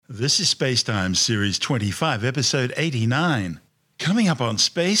This is Spacetime Series 25, Episode 89. Coming up on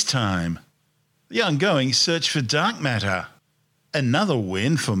Spacetime, the ongoing search for dark matter, another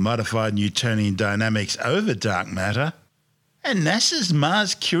win for modified Newtonian dynamics over dark matter, and NASA's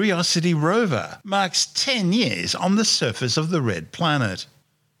Mars Curiosity rover marks 10 years on the surface of the red planet.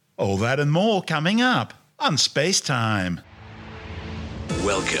 All that and more coming up on Spacetime.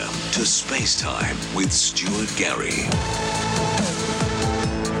 Welcome to Spacetime with Stuart Gary.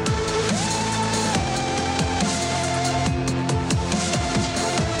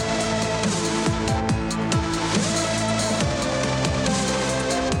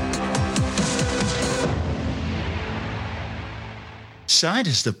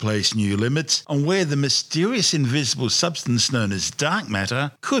 Scientists have placed new limits on where the mysterious invisible substance known as dark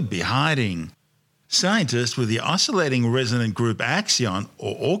matter could be hiding. Scientists with the Oscillating Resonant Group Axion,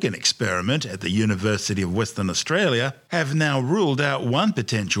 or ORGAN experiment at the University of Western Australia, have now ruled out one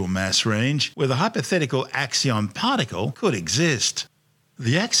potential mass range where the hypothetical axion particle could exist.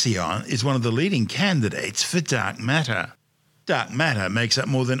 The axion is one of the leading candidates for dark matter. Dark matter makes up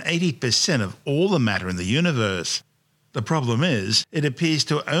more than 80% of all the matter in the universe. The problem is, it appears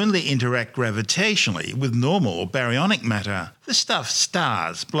to only interact gravitationally with normal or baryonic matter, the stuff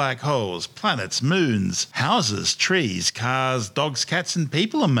stars, black holes, planets, moons, houses, trees, cars, dogs, cats and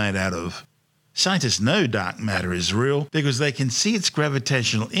people are made out of. Scientists know dark matter is real because they can see its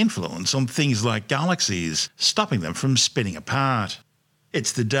gravitational influence on things like galaxies, stopping them from spinning apart.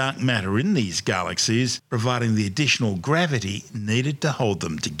 It's the dark matter in these galaxies providing the additional gravity needed to hold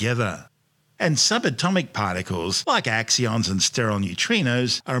them together. And subatomic particles, like axions and sterile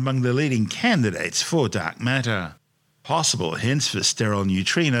neutrinos, are among the leading candidates for dark matter. Possible hints for sterile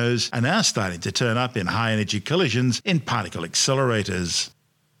neutrinos are now starting to turn up in high-energy collisions in particle accelerators.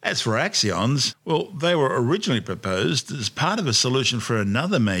 As for axions, well, they were originally proposed as part of a solution for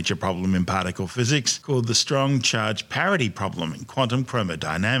another major problem in particle physics called the strong charge parity problem in quantum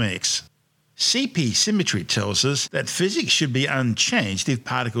chromodynamics. CP symmetry tells us that physics should be unchanged if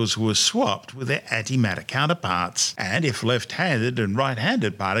particles were swapped with their antimatter counterparts, and if left-handed and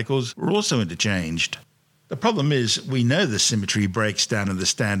right-handed particles were also interchanged. The problem is, we know the symmetry breaks down in the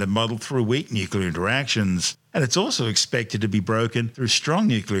standard model through weak nuclear interactions, and it's also expected to be broken through strong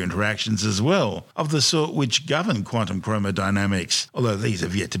nuclear interactions as well, of the sort which govern quantum chromodynamics, although these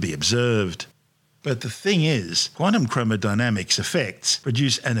have yet to be observed. But the thing is, quantum chromodynamics effects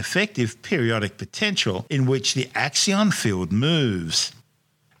produce an effective periodic potential in which the axion field moves.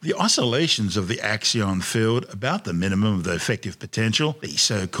 The oscillations of the axion field about the minimum of the effective potential, the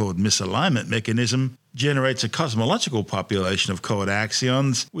so-called misalignment mechanism, generates a cosmological population of cold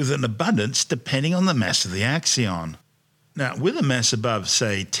axions with an abundance depending on the mass of the axion. Now, with a mass above,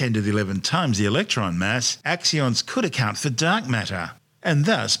 say, 10 to the 11 times the electron mass, axions could account for dark matter, and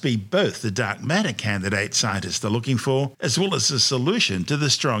thus be both the dark matter candidate scientists are looking for, as well as a solution to the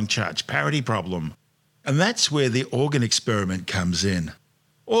strong charge parity problem. And that's where the ORGAN experiment comes in.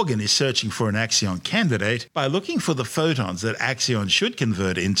 ORGAN is searching for an axion candidate by looking for the photons that axions should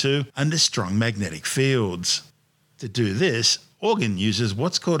convert into under strong magnetic fields. To do this, ORGAN uses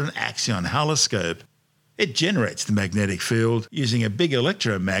what's called an axion haloscope. It generates the magnetic field using a big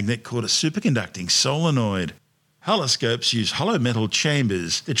electromagnet called a superconducting solenoid. Haloscopes use hollow metal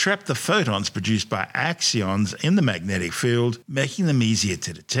chambers to trap the photons produced by axions in the magnetic field, making them easier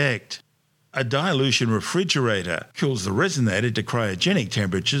to detect. A dilution refrigerator cools the resonator to cryogenic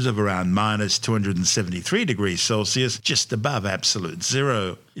temperatures of around minus 273 degrees Celsius, just above absolute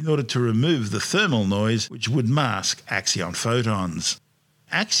zero, in order to remove the thermal noise which would mask axion photons.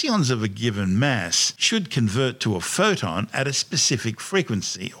 Axions of a given mass should convert to a photon at a specific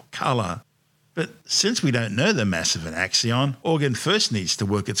frequency or color. But since we don't know the mass of an axion, ORGAN first needs to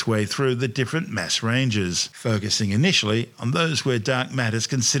work its way through the different mass ranges, focusing initially on those where dark matter is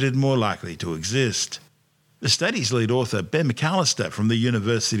considered more likely to exist. The study's lead author, Ben McAllister from the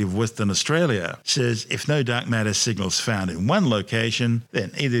University of Western Australia, says if no dark matter signals found in one location,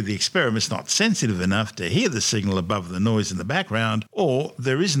 then either the experiment's not sensitive enough to hear the signal above the noise in the background, or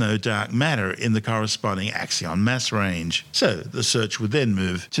there is no dark matter in the corresponding axion mass range. So the search would then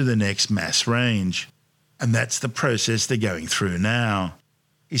move to the next mass range. And that's the process they're going through now.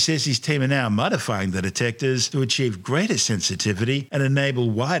 He says his team are now modifying the detectors to achieve greater sensitivity and enable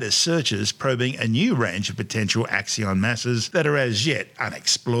wider searches probing a new range of potential axion masses that are as yet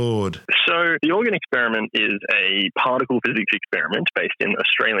unexplored. So the ORGAN experiment is a particle physics experiment based in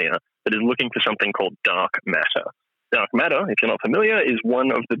Australia that is looking for something called dark matter. Dark matter, if you're not familiar, is one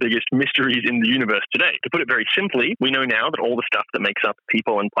of the biggest mysteries in the universe today. To put it very simply, we know now that all the stuff that makes up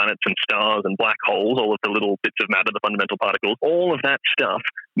people and planets and stars and black holes, all of the little bits of matter, the fundamental particles, all of that stuff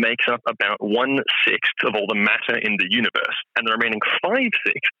makes up about 1/6 of all the matter in the universe. And the remaining 5/6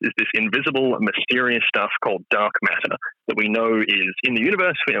 is this invisible, mysterious stuff called dark matter that we know is in the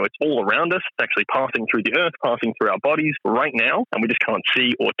universe. We know it's all around us. It's actually passing through the Earth, passing through our bodies right now, and we just can't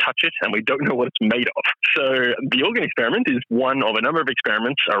see or touch it, and we don't know what it's made of. So the organ experiment is one of a number of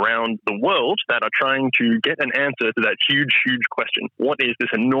experiments around the world that are trying to get an answer to that huge, huge question. What is this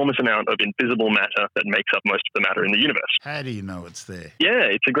enormous amount of invisible matter that makes up most of the matter in the universe? How do you know it's there? Yeah,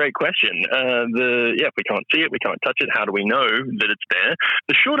 it's a great question. If we can't see it, we can't touch it, how do we know that it's there?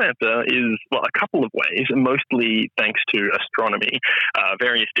 The short answer is, well, a couple of ways, mostly thanks to astronomy,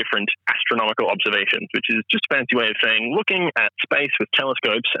 various different astronomical observations, which is just a fancy way of saying looking at space with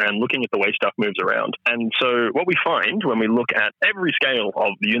telescopes and looking at the way stuff moves around. And so what we find when we look at every scale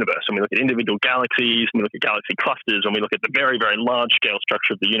of the universe, when we look at individual galaxies, when we look at galaxy clusters, when we look at the very, very large scale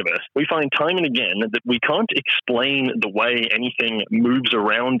structure of the universe, we find time and again that we can't explain the way anything moves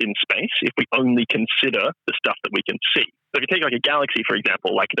around in space if we only consider the stuff that we can see. So if you take like a galaxy, for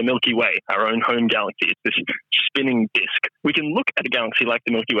example, like the Milky Way, our own home galaxy, it's this spinning disk. We can look at a galaxy like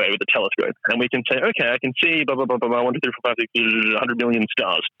the Milky Way with a telescope, and we can say, okay, I can see blah, blah, blah, blah, blah, 1, 2, 3, 4, 5, 6, 100 million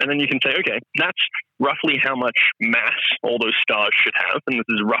stars. And then you can say, okay, that's roughly how much mass all those stars should have, and this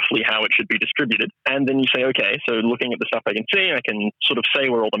is roughly how it should be distributed. And then you say, okay, so looking at the stuff I can see, I can sort of say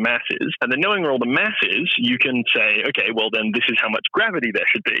where all the mass is. And then knowing where all the mass is, you can say, okay, well then this is how much gravity there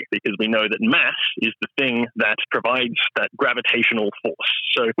should be, because we know that mass is the thing that provides that gravitational force.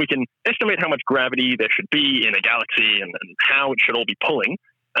 So we can estimate how much gravity there should be in a galaxy and how it should all be pulling.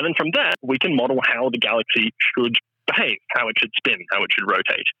 And then from that, we can model how the galaxy should behave, how it should spin, how it should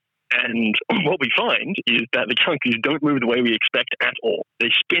rotate. And what we find is that the galaxies don't move the way we expect at all.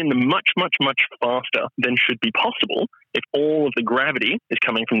 They spin much, much, much faster than should be possible if all of the gravity is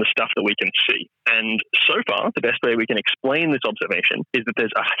coming from the stuff that we can see. And so far, the best way we can explain this observation is that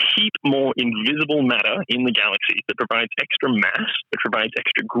there's a heap more invisible matter in the galaxies that provides extra mass, that provides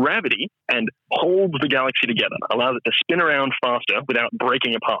extra gravity, and holds the galaxy together, allows it to spin around faster without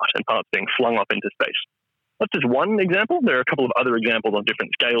breaking apart and parts being flung up into space. That's just one example. There are a couple of other examples on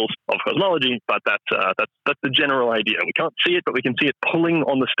different scales of cosmology, but that's the general idea. We can't see it, but we can see it pulling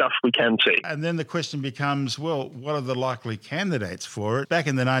on the stuff we can see. And then the question becomes, well, what are the likely candidates for it? Back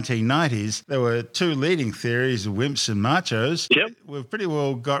in the 1990s, there were two leading theories, WIMPs and machos. Yep. We've pretty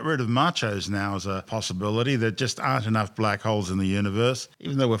well got rid of machos now as a possibility. There just aren't enough black holes in the universe.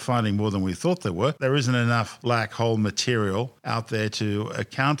 Even though we're finding more than we thought there were, there isn't enough black hole material out there to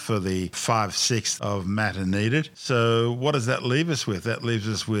account for the 5/6 of matter needed. So what does that leave us with? That leaves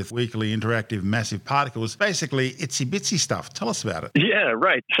us with weakly interactive massive particles, basically itsy bitsy stuff. Tell us about it. Yeah,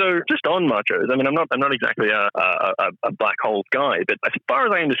 right. So just on machos, I mean, I'm not exactly a black hole guy, but as far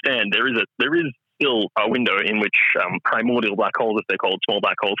as I understand, there is still a window in which primordial black holes, as they're called, small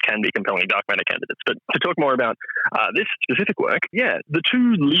black holes, can be compelling dark matter candidates. But to talk more about this specific work, the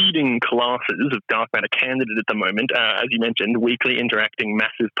two leading classes of dark matter candidates at the moment, as you mentioned, weakly interacting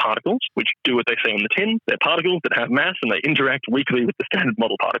massive particles, which do what they say on the tin. They're particles that have mass and they interact weakly with the standard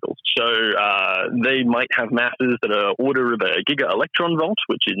model particles. So they might have masses that are order of a giga electron volt,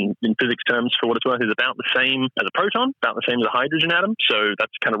 which in physics terms, for what it's worth, is about the same as a proton, about the same as a hydrogen atom. So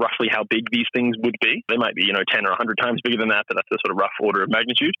that's kind of roughly how big these things would be. They might be, 10 or 100 times bigger than that, but that's the sort of rough order of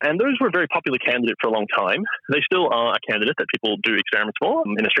magnitude. And those were a very popular candidate for a long time. They still are a candidate that people do experiments for.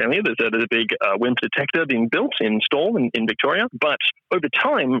 In Australia, there's a big WIMP detector being built in Stawell in Victoria. But over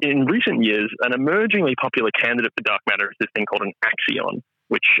time, in recent years, an emergingly popular candidate for dark matter is this thing called an axion,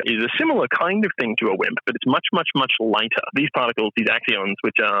 which is a similar kind of thing to a WIMP, but it's much, much, much lighter. These particles, these axions,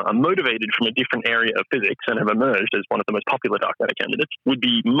 which are motivated from a different area of physics and have emerged as one of the most popular dark matter candidates, would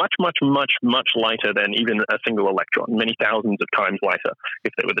be much, much, much, much lighter than even a single electron, many thousands of times lighter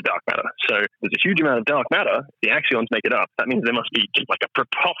if they were the dark matter. So there's a huge amount of dark matter. If the axions make it up, that means there must be just like a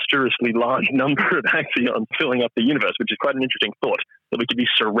preposterously large number of axions filling up the universe, which is quite an interesting thought, that we could be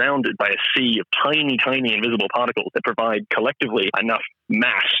surrounded by a sea of tiny, tiny invisible particles that provide collectively enough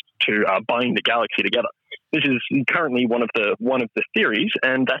mass to bind the galaxy together. This is currently one of the theories,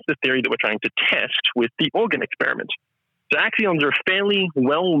 and that's the theory that we're trying to test with the organ experiment. So axions are very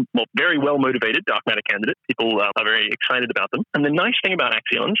well motivated dark matter candidates. People are very excited about them. And the nice thing about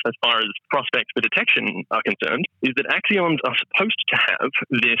axions, as far as prospects for detection are concerned, is that axions are supposed to have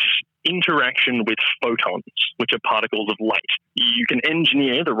this interaction with photons, which are particles of light. You can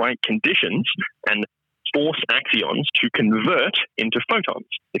engineer the right conditions and force axions to convert into photons.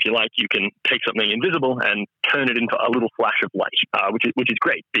 If you like, you can take something invisible and turn it into a little flash of light, which is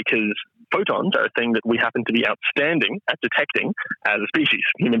great because photons are a thing that we happen to be outstanding at detecting as a species,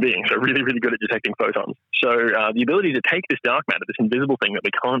 human beings are really, really good at detecting photons. So the ability to take this dark matter, this invisible thing that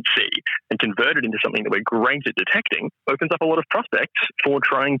we can't see, and convert it into something that we're great at detecting opens up a lot of prospects for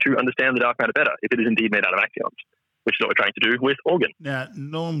trying to understand the dark matter better if it is indeed made out of axions, which is what we're trying to do with Organ. Now,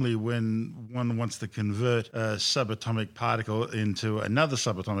 normally when one wants to convert a subatomic particle into another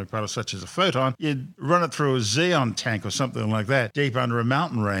subatomic particle, such as a photon, you'd run it through a Xeon tank or something like that, deep under a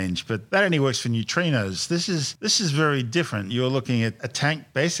mountain range. But that only works for neutrinos. This is very different. You're looking at a tank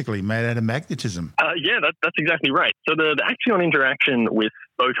basically made out of magnetism. Yeah, that's exactly right. So the axion interaction with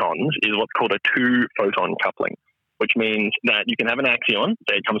photons is what's called a two-photon coupling, which means that you can have an axion,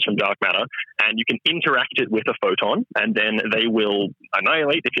 say it comes from dark matter, and you can interact it with a photon, and then they will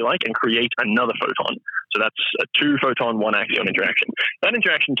annihilate, if you like, and create another photon. So that's a two-photon, one-axion interaction. That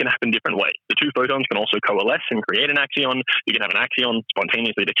interaction can happen different ways. The two photons can also coalesce and create an axion. You can have an axion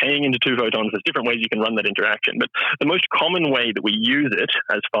spontaneously decaying into two photons. There's different ways you can run that interaction. But the most common way that we use it,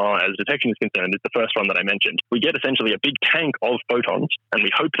 as far as detection is concerned, is the first one that I mentioned. We get essentially a big tank of photons, and we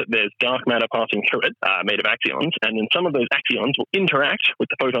hope that there's dark matter passing through it, made of axions, and then some of those axions will interact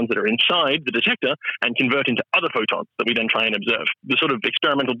with the photons that are inside the detector and convert into other photons that we then try and observe. The sort of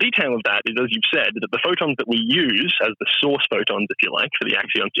experimental detail of that is, as you've said, that the photons that we use as the source photons, if you like, for the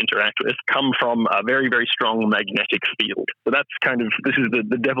axions to interact with, come from a very, very strong magnetic field. So that's this is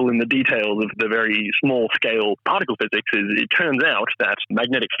the devil in the details of the very small scale particle physics. Is it turns out that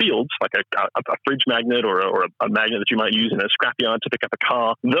magnetic fields, like a fridge magnet or a magnet that you might use in a scrapyard to pick up a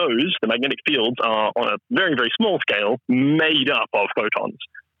car, the magnetic fields are on a very, very small scale made up of photons.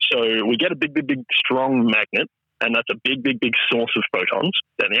 So we get a big, big, big strong magnet, and that's a big, big, big source of photons.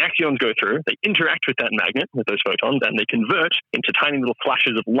 Then the axions go through, they interact with that magnet, with those photons, and they convert into tiny little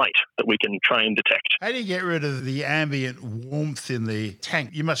flashes of light that we can try and detect. How do you get rid of the ambient warmth in the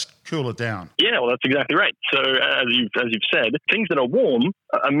tank? You must cool it down. Yeah, well, that's exactly right. So as you've said, things that are warm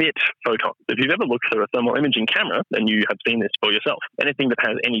emit photons. If you've ever looked through a thermal imaging camera, then you have seen this for yourself. Anything that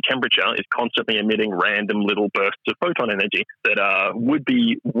has any temperature is constantly emitting random little bursts of photon energy that would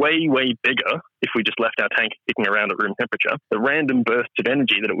be way, way bigger if we just left our tank kicking around at room temperature. The random bursts of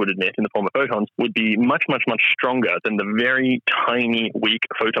energy that it would emit in the form of photons would be much, much, much stronger than the very tiny, weak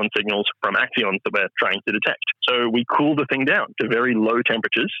photon signals from axions that we're trying to detect. So we cool the thing down to very low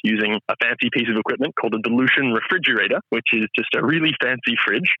temperatures using a fancy piece of equipment called a dilution refrigerator, which is just a really fancy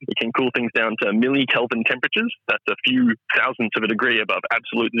fridge. It can cool things down to millikelvin temperatures. That's a few thousandths of a degree above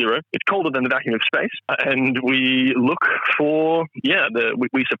absolute zero. It's colder than the vacuum of space. And we look for,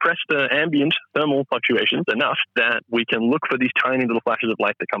 we suppress the ambient thermal fluctuations enough that we can look for these tiny little flashes of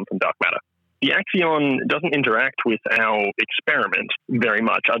light that come from dark matter. The axion doesn't interact with our experiment very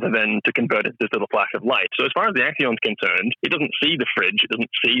much other than to convert it to this little flash of light. So as far as the axion's concerned, it doesn't see the fridge, it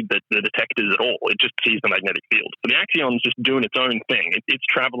doesn't see the detectors at all, it just sees the magnetic field. So the axion's just doing its own thing. It's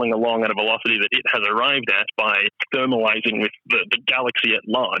traveling along at a velocity that it has arrived at by thermalizing with the galaxy at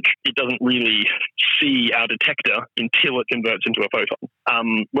large. It doesn't really see our detector until it converts into a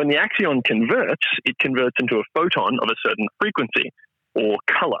photon. When the axion converts, it converts into a photon of a certain frequency, or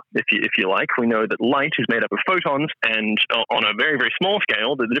color, if you like. We know that light is made up of photons, and on a very, very small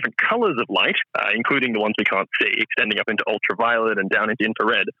scale, the different colors of light, including the ones we can't see, extending up into ultraviolet and down into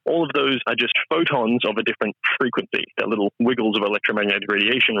infrared, all of those are just photons of a different frequency. They're little wiggles of electromagnetic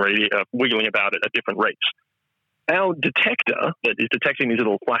radiation wiggling about at different rates. Our detector that is detecting these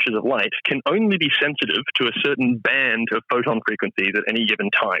little flashes of light can only be sensitive to a certain band of photon frequencies at any given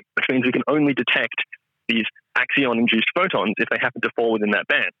time, which means we can only detect these axion-induced photons if they happen to fall within that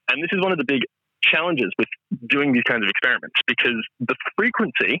band. And this is one of the big challenges with doing these kinds of experiments, because the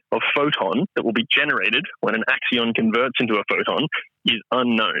frequency of photon that will be generated when an axion converts into a photon is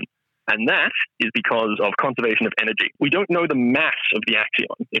unknown. And that is because of conservation of energy. We don't know the mass of the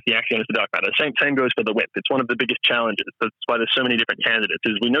axion, if the axion is the dark matter. Same goes for the width. It's one of the biggest challenges. That's why there's so many different candidates,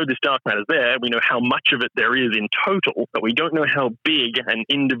 is we know this dark matter is there, we know how much of it there is in total, but we don't know how big an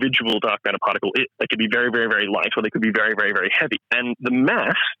individual dark matter particle is. They could be very, very, very light, or they could be very, very, very heavy. And the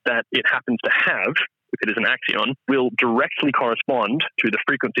mass that it happens to have, if it is an axion, will directly correspond to the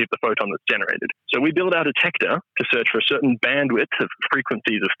frequency of the photon that's generated. So we build our detector to search for a certain bandwidth of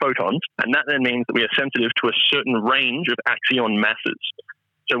frequencies of photons, and that then means that we are sensitive to a certain range of axion masses.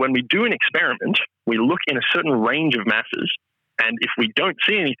 So when we do an experiment, we look in a certain range of masses, and if we don't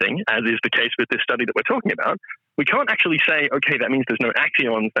see anything, as is the case with this study that we're talking about, we can't actually say, okay, that means there's no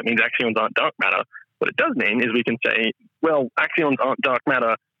axions, that means axions aren't dark matter. What it does mean is we can say, well, axions aren't dark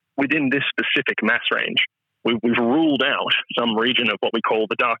matter within this specific mass range, we've ruled out some region of what we call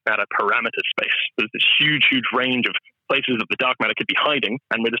the dark matter parameter space. There's this huge, huge range of places that the dark matter could be hiding,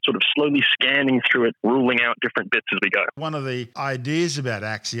 and we're just sort of slowly scanning through it, ruling out different bits as we go. One of the ideas about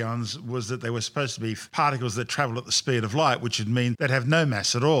axions was that they were supposed to be particles that travel at the speed of light, which would mean they'd have no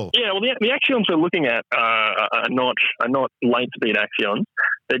mass at all. Yeah, well, the axions we're looking at are not light speed axions.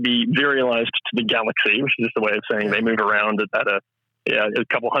 They'd be virialized to the galaxy, which is just a way of saying they move around at a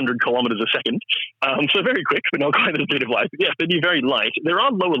couple hundred kilometers a second. So very quick, but not quite the speed of light. Yeah, they'd be very light. There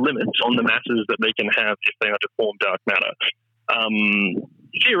are lower limits on the masses that they can have if they are to form dark matter.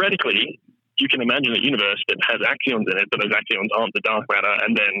 Theoretically, you can imagine a universe that has axions in it, but those axions aren't the dark matter,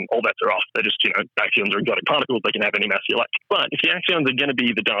 and then all bets are off. They're just, axions are exotic particles. They can have any mass you like. But if the axions are going to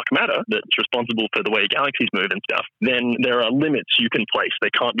be the dark matter that's responsible for the way galaxies move and stuff, then there are limits you can place. They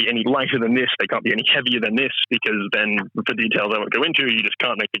can't be any lighter than this. They can't be any heavier than this, because then, for details I won't go into, you just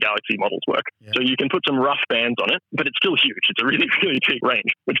can't make the galaxy models work. Yeah. So you can put some rough bands on it, but it's still huge. It's a really, really big range,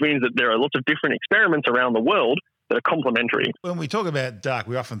 which means that there are lots of different experiments around the world that are complementary. When we talk about dark,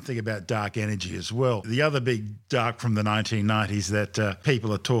 we often think about dark energy as well. The other big dark from the 1990s that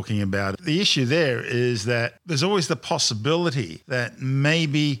people are talking about, the issue there is that there's always the possibility that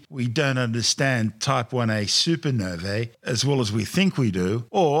maybe we don't understand type 1a supernovae as well as we think we do,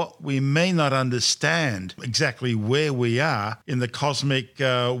 or we may not understand exactly where we are in the cosmic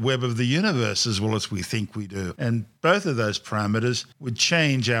web of the universe as well as we think we do. And both of those parameters would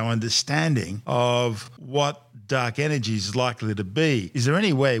change our understanding of what dark energy is likely to be. Is there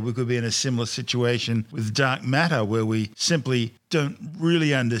any way we could be in a similar situation with dark matter where we simply don't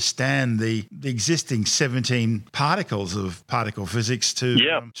really understand the existing 17 particles of particle physics to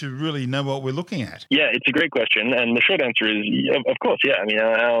really know what we're looking at? Yeah, it's a great question. And the short answer is, of course, yeah. I mean,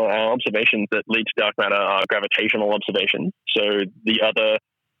 our observations that lead to dark matter are gravitational observations. So the other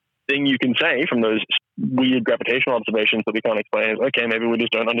thing you can say from those weird gravitational observations that we can't explain is, okay, maybe we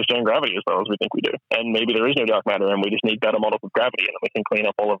just don't understand gravity as well as we think we do. And maybe there is no dark matter and we just need better models of gravity, and then we can clean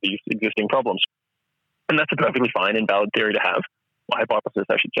up all of these existing problems. And that's a perfectly fine and valid theory to have, or hypothesis,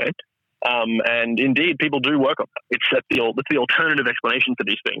 I should say. And indeed, people do work on that. It's the alternative explanation for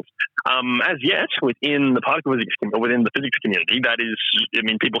these things. As yet, within the particle physics, or within the physics community, that is, I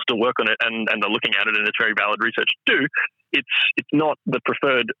mean, people still work on it and are looking at it, and it's very valid research to do. It's not the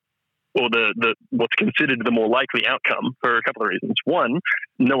preferred or the what's considered the more likely outcome for a couple of reasons. One,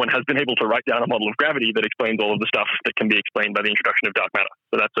 no one has been able to write down a model of gravity that explains all of the stuff that can be explained by the introduction of dark matter.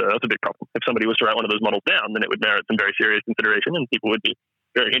 So that's a big problem. If somebody was to write one of those models down, then it would merit some very serious consideration, and people would be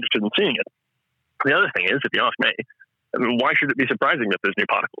very interested in seeing it. The other thing is, if you ask me, why should it be surprising that there's new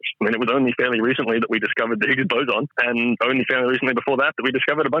particles? I mean, it was only fairly recently that we discovered the Higgs boson, and only fairly recently before that we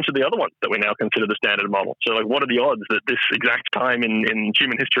discovered a bunch of the other ones that we now consider the standard model. So, what are the odds that this exact time in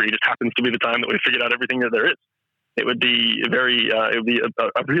human history just happens to be the time that we've figured out everything that there is? It would be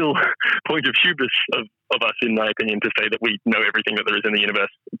a real point of hubris of us, in my opinion, to say that we know everything that there is in the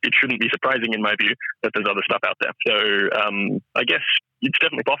universe. It shouldn't be surprising, in my view, that there's other stuff out there. So I guess it's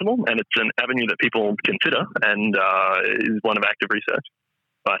definitely possible, and it's an avenue that people consider and is one of active research.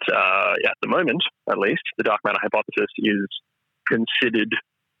 But at the moment, at least, the dark matter hypothesis is considered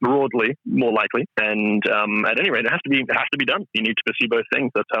broadly more likely, and at any rate, it has to be done. You need to pursue both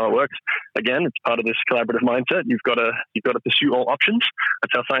things. That's how it works. Again, it's part of this collaborative mindset. You've got to pursue all options.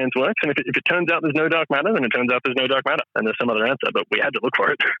 That's how science works. And if it turns out there's no dark matter, then it turns out there's no dark matter, and there's some other answer. But we had to look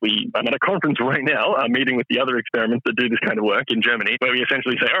for it. I'm at a conference right now, meeting with the other experiments that do this kind of work in Germany, where we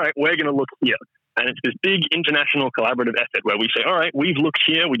essentially say, all right, we're going to look here. And it's this big international collaborative effort where we say, all right, we've looked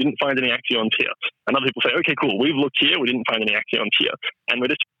here, we didn't find any axions here. And other people say, okay, cool, we've looked here, we didn't find any axions here. And we're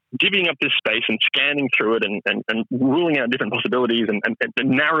just divvying up this space and scanning through it and ruling out different possibilities and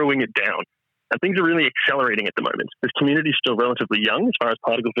narrowing it down. And things are really accelerating at the moment. This community is still relatively young as far as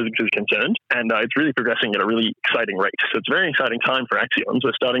particle physics is concerned, and it's really progressing at a really exciting rate. So it's a very exciting time for axions.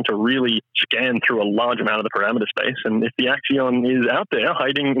 We're starting to really scan through a large amount of the parameter space, and if the axion is out there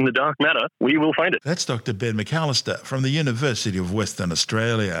hiding in the dark matter, we will find it. That's Dr. Ben McAllister from the University of Western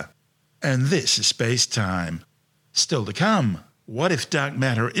Australia. And this is Space Time. Still to come, what if dark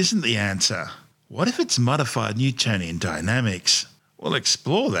matter isn't the answer? What if it's modified Newtonian dynamics? We'll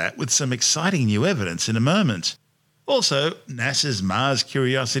explore that with some exciting new evidence in a moment. Also, NASA's Mars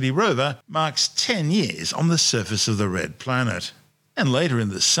Curiosity rover marks 10 years on the surface of the red planet. And later in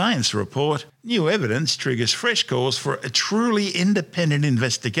the Science Report, new evidence triggers fresh calls for a truly independent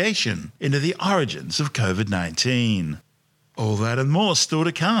investigation into the origins of COVID-19. All that and more still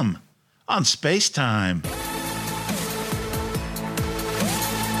to come on Space Time.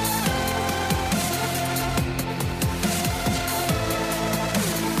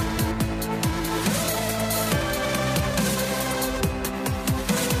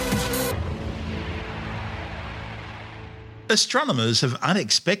 Astronomers have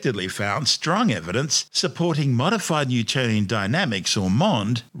unexpectedly found strong evidence supporting modified Newtonian dynamics, or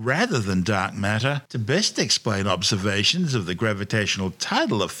MOND, rather than dark matter, to best explain observations of the gravitational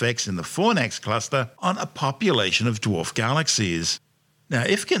tidal effects in the Fornax cluster on a population of dwarf galaxies. Now,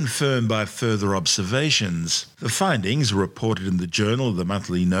 if confirmed by further observations, the findings, reported in the Journal of the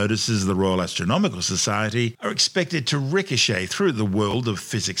Monthly Notices of the Royal Astronomical Society, are expected to ricochet through the world of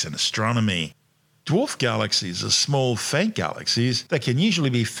physics and astronomy. Dwarf galaxies are small, faint galaxies that can usually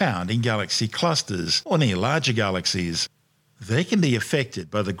be found in galaxy clusters or near larger galaxies. They can be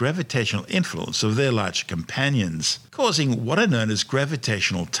affected by the gravitational influence of their larger companions, causing what are known as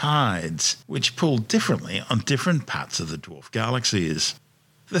gravitational tides, which pull differently on different parts of the dwarf galaxies.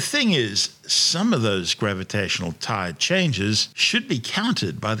 The thing is, some of those gravitational tide changes should be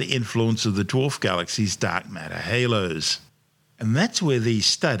countered by the influence of the dwarf galaxy's dark matter halos. And that's where these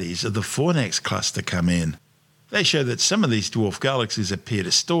studies of the Fornax cluster come in. They show that some of these dwarf galaxies appear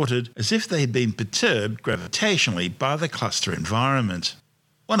distorted, as if they had been perturbed gravitationally by the cluster environment.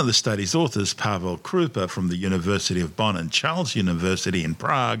 One of the study's authors, Pavel Krupa from the University of Bonn and Charles University in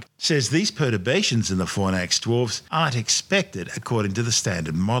Prague, says these perturbations in the Fornax dwarfs aren't expected according to the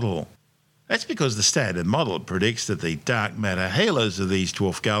Standard Model. That's because the Standard Model predicts that the dark matter halos of these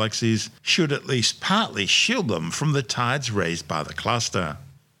dwarf galaxies should at least partly shield them from the tides raised by the cluster.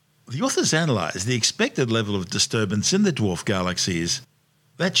 The authors analysed the expected level of disturbance in the dwarf galaxies.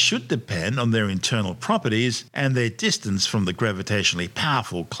 That should depend on their internal properties and their distance from the gravitationally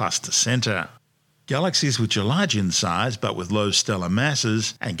powerful cluster centre. Galaxies which are large in size but with low stellar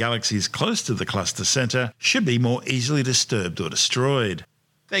masses, and galaxies close to the cluster centre, should be more easily disturbed or destroyed.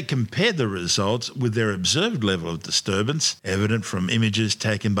 They compared the results with their observed level of disturbance, evident from images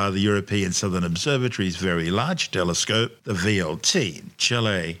taken by the European Southern Observatory's Very Large Telescope, the VLT, in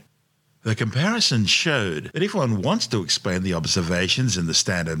Chile. The comparison showed that if one wants to explain the observations in the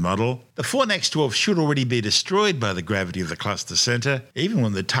Standard Model, the Fornax dwarf should already be destroyed by the gravity of the cluster centre, even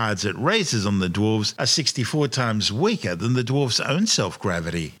when the tides it raises on the dwarfs are 64 times weaker than the dwarf's own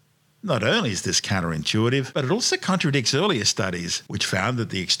self-gravity. Not only is this counterintuitive, but it also contradicts earlier studies, which found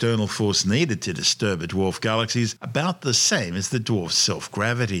that the external force needed to disturb a dwarf galaxy is about the same as the dwarf's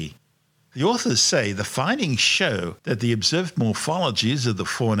self-gravity. The authors say the findings show that the observed morphologies of the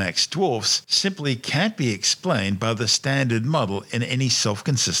Fornax dwarfs simply can't be explained by the Standard Model in any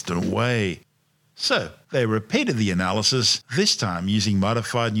self-consistent way. So, they repeated the analysis, this time using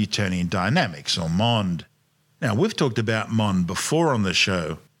modified Newtonian dynamics, or MOND. Now, we've talked about MOND before on the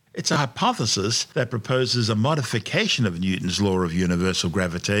show. It's a hypothesis that proposes a modification of Newton's law of universal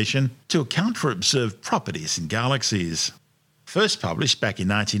gravitation to account for observed properties in galaxies. First published back in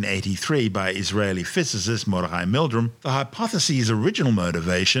 1983 by Israeli physicist Mordechai Meldrum, the hypothesis' original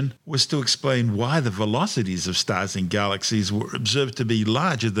motivation was to explain why the velocities of stars in galaxies were observed to be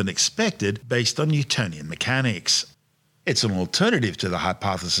larger than expected based on Newtonian mechanics. It's an alternative to the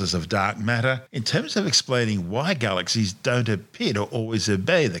hypothesis of dark matter in terms of explaining why galaxies don't appear to always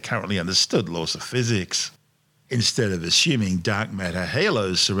obey the currently understood laws of physics. Instead of assuming dark matter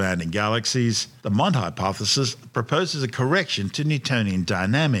halos surrounding galaxies, the MOND hypothesis proposes a correction to Newtonian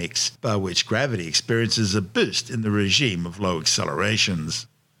dynamics, by which gravity experiences a boost in the regime of low accelerations.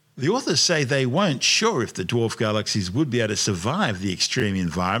 The authors say they weren't sure if the dwarf galaxies would be able to survive the extreme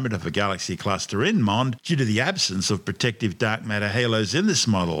environment of a galaxy cluster in MOND due to the absence of protective dark matter halos in this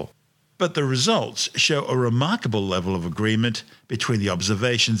model. But the results show a remarkable level of agreement between the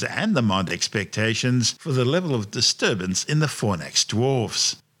observations and the MOND expectations for the level of disturbance in the Fornax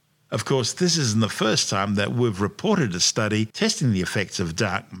dwarfs. Of course, this isn't the first time that we've reported a study testing the effects of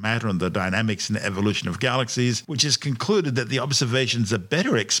dark matter on the dynamics and evolution of galaxies, which has concluded that the observations are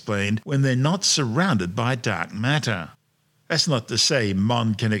better explained when they're not surrounded by dark matter. That's not to say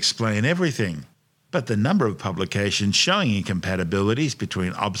MOND can explain everything, but the number of publications showing incompatibilities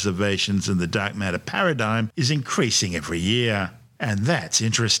between observations and the dark matter paradigm is increasing every year, and that's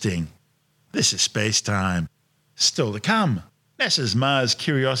interesting. This is Space Time. Still to come. NASA's Mars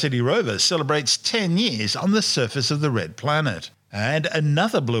Curiosity rover celebrates 10 years on the surface of the Red Planet, and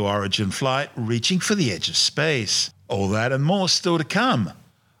another Blue Origin flight reaching for the edge of space. All that and more still to come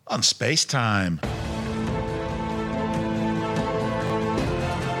on Space Time.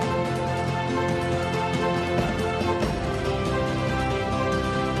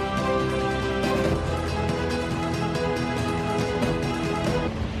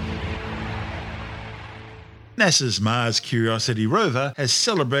 NASA's Mars Curiosity rover has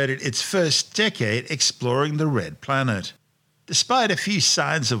celebrated its first decade exploring the Red Planet. Despite a few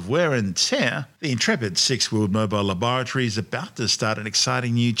signs of wear and tear, the Intrepid six-wheeled mobile laboratory is about to start an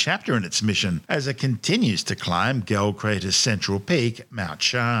exciting new chapter in its mission as it continues to climb Gull Crater's central peak, Mount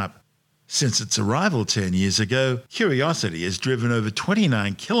Sharp. Since its arrival 10 years ago, Curiosity has driven over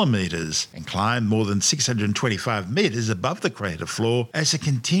 29 kilometres and climbed more than 625 metres above the crater floor as it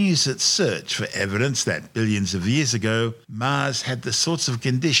continues its search for evidence that billions of years ago, Mars had the sorts of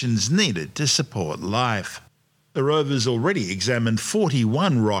conditions needed to support life. The rover's already examined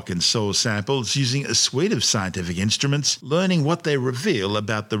 41 rock and soil samples using a suite of scientific instruments, learning what they reveal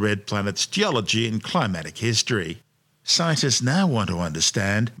about the red planet's geology and climatic history. Scientists now want to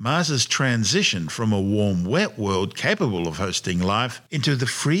understand Mars's transition from a warm, wet world capable of hosting life into the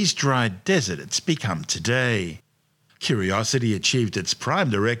freeze-dried desert it's become today. Curiosity achieved its prime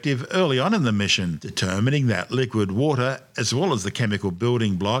directive early on in the mission, determining that liquid water, as well as the chemical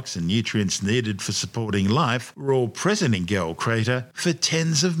building blocks and nutrients needed for supporting life, were all present in Gull Crater for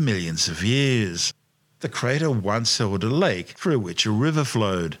tens of millions of years. The crater once held a lake through which a river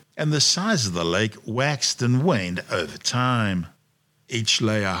flowed, and the size of the lake waxed and waned over time. Each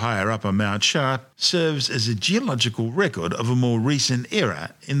layer higher up on Mount Sharp serves as a geological record of a more recent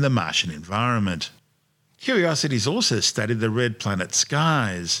era in the Martian environment. Curiosity's also studied the red planet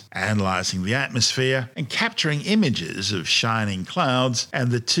skies, analysing the atmosphere and capturing images of shining clouds and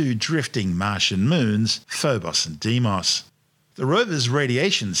the two drifting Martian moons, Phobos and Deimos. The rover's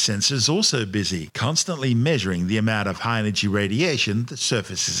radiation sensor is also busy, constantly measuring the amount of high-energy radiation the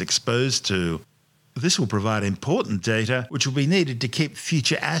surface is exposed to. This will provide important data which will be needed to keep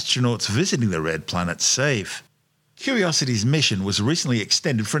future astronauts visiting the red planet safe. Curiosity's mission was recently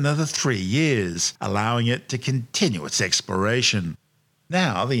extended for another 3 years, allowing it to continue its exploration.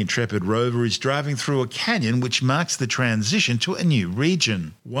 Now, the Intrepid rover is driving through a canyon which marks the transition to a new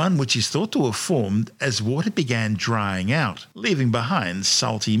region, one which is thought to have formed as water began drying out, leaving behind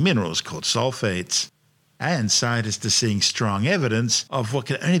salty minerals called sulfates. And scientists are seeing strong evidence of what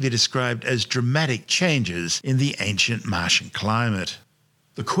can only be described as dramatic changes in the ancient Martian climate.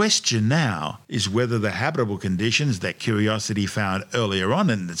 The question now is whether the habitable conditions that Curiosity found earlier on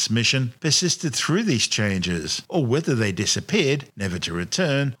in its mission persisted through these changes, or whether they disappeared, never to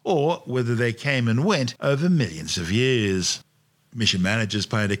return, or whether they came and went over millions of years. Mission managers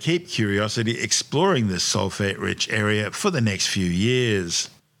plan to keep Curiosity exploring this sulfate-rich area for the next few years.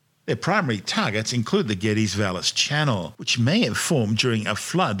 Their primary targets include the Geddes-Valles Channel, which may have formed during a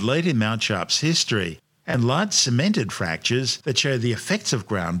flood late in Mount Sharp's history, and large cemented fractures that show the effects of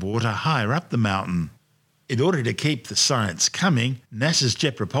groundwater higher up the mountain. In order to keep the science coming, NASA's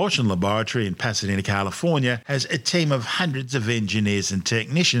Jet Propulsion Laboratory in Pasadena, California, has a team of hundreds of engineers and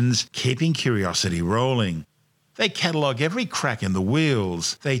technicians keeping Curiosity rolling. They catalogue every crack in the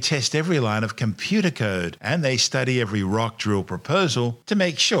wheels, they test every line of computer code, and they study every rock drill proposal to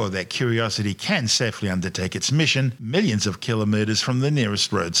make sure that Curiosity can safely undertake its mission millions of kilometres from the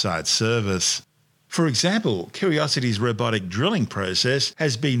nearest roadside service. For example, Curiosity's robotic drilling process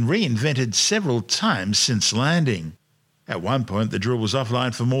has been reinvented several times since landing. At one point, the drill was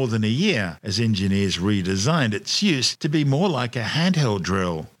offline for more than a year as engineers redesigned its use to be more like a handheld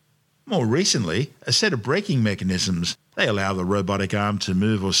drill. More recently, a set of braking mechanisms, they allow the robotic arm to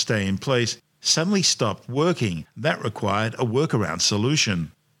move or stay in place, suddenly stopped working. That required a workaround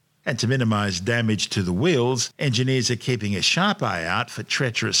solution. And to minimise damage to the wheels, engineers are keeping a sharp eye out for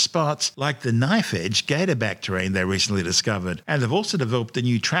treacherous spots like the knife-edge gatorback terrain they recently discovered, and they've also developed a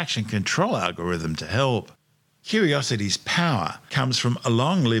new traction control algorithm to help. Curiosity's power comes from a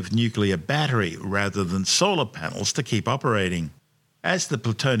long-lived nuclear battery rather than solar panels to keep operating. As the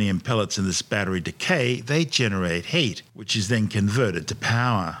plutonium pellets in this battery decay, they generate heat, which is then converted to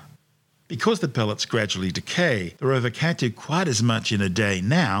power. Because the pellets gradually decay, the rover can't do quite as much in a day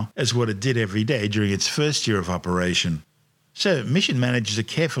now as what it did every day during its first year of operation. So mission managers are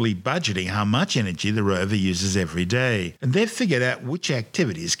carefully budgeting how much energy the rover uses every day, and they've figured out which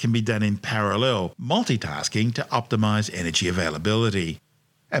activities can be done in parallel, multitasking to optimise energy availability.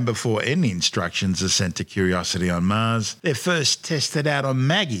 And before any instructions are sent to Curiosity on Mars, they're first tested out on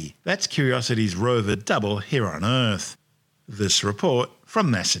Maggie. That's Curiosity's rover double here on Earth. This report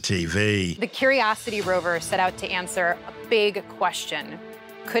from NASA TV. The Curiosity rover set out to answer a big question.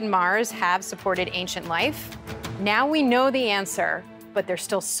 Could Mars have supported ancient life? Now we know the answer, but there's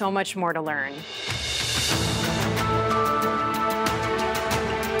still so much more to learn.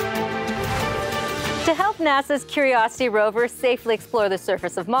 To help NASA's Curiosity rover safely explore the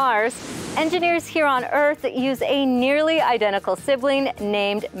surface of Mars, engineers here on Earth use a nearly identical sibling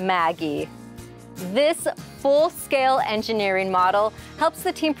named Maggie. This full-scale engineering model helps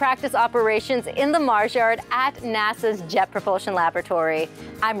the team practice operations in the Mars yard at NASA's Jet Propulsion Laboratory.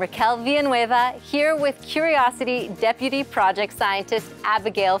 I'm Raquel Villanueva, here with Curiosity Deputy Project Scientist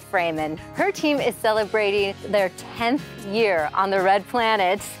Abigail Freeman. Her team is celebrating their 10th year on the Red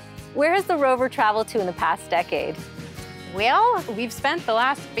Planet. Where has the rover traveled to in the past decade? Well, we've spent the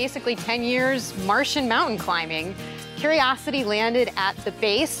last basically 10 years Martian mountain climbing. Curiosity landed at the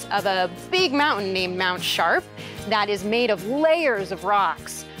base of a big mountain named Mount Sharp that is made of layers of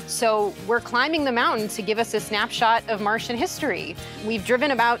rocks. So we're climbing the mountain to give us a snapshot of Martian history. We've driven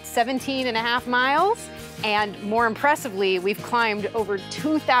about 17.5 miles, and more impressively, we've climbed over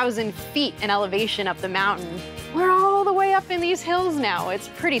 2,000 feet in elevation up the mountain. We're all the way up in these hills now. It's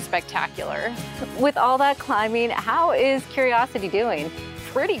pretty spectacular. With all that climbing, how is Curiosity doing?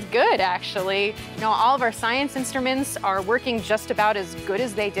 Pretty good, actually. You know, all of our science instruments are working just about as good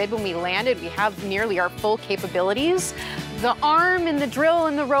as they did when we landed. We have nearly our full capabilities. The arm and the drill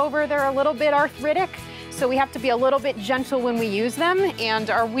and the rover, they're a little bit arthritic, so we have to be a little bit gentle when we use them. And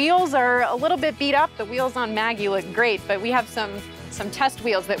our wheels are a little bit beat up. The wheels on Maggie look great, but we have some test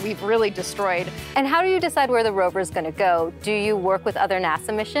wheels that we've really destroyed. And how do you decide where the rover is going to go? Do you work with other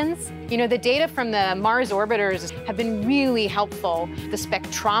NASA missions? You know, the data from the Mars orbiters have been really helpful. The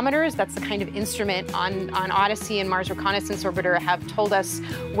spectrometers, that's the kind of instrument on Odyssey and Mars Reconnaissance Orbiter, have told us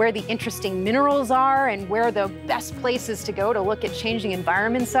where the interesting minerals are and where the best places to go to look at changing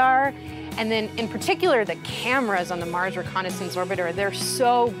environments are. And then in particular, the cameras on the Mars Reconnaissance Orbiter, they're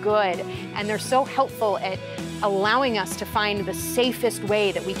so good and they're so helpful at allowing us to find the safest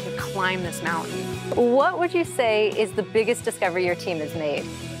way that we can climb this mountain. What would you say is the biggest discovery your team has made?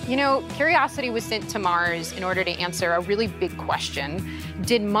 You know, Curiosity was sent to Mars in order to answer a really big question.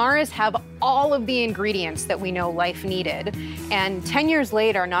 Did Mars have all of the ingredients that we know life needed? And 10 years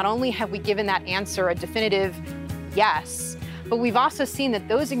later, not only have we given that answer a definitive yes, but we've also seen that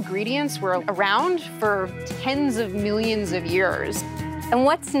those ingredients were around for tens of millions of years. And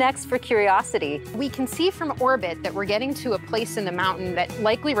what's next for Curiosity? We can see from orbit that we're getting to a place in the mountain that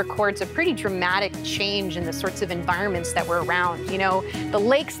likely records a pretty dramatic change in the sorts of environments that we're around. You know, the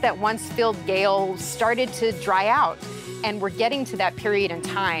lakes that once filled Gale started to dry out, and we're getting to that period in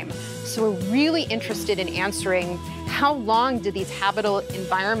time. So we're really interested in answering how long did these habitable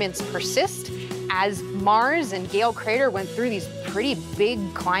environments persist as Mars and Gale Crater went through these pretty big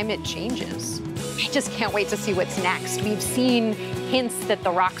climate changes. I just can't wait to see what's next. We've seen hints that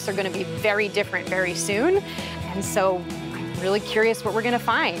the rocks are going to be very different very soon. And so I'm really curious what we're going to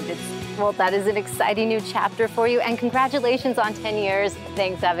find. Well, that is an exciting new chapter for you. And congratulations on 10 years.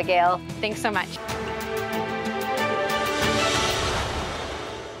 Thanks, Abigail. Thanks so much.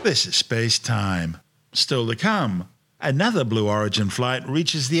 This is Space Time. Still to come, another Blue Origin flight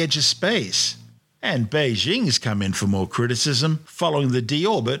reaches the edge of space. And Beijing's come in for more criticism following the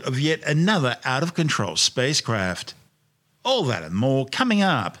deorbit of yet another out-of-control spacecraft. All that and more coming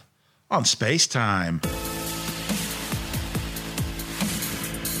up on Space Time.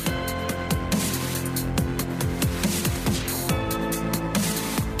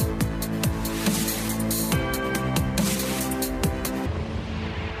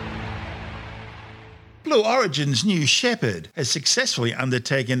 Blue Origin's New Shepard has successfully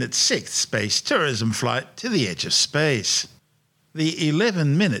undertaken its 6th space tourism flight to the edge of space. The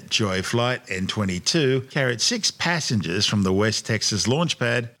 11-minute Joy Flight N22 carried 6 passengers from the West Texas launch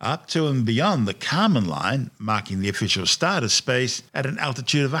pad up to and beyond the Kármán line, marking the official start of space at an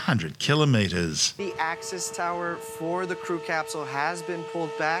altitude of 100 kilometers. The access tower for the crew capsule has been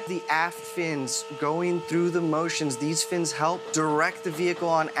pulled back. The aft fins going through the motions, these fins help direct the vehicle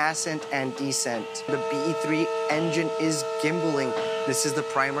on ascent and descent. The BE-3 engine is gimbaling. This is the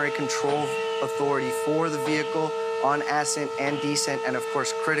primary control authority for the vehicle on ascent and descent, and of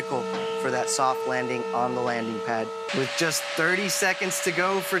course critical for that soft landing on the landing pad. With just 30 seconds to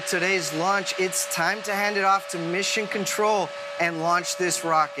go for today's launch, it's time to hand it off to Mission Control and launch this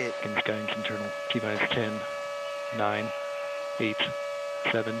rocket. Sky engine turn T-minus 10, 9, 8,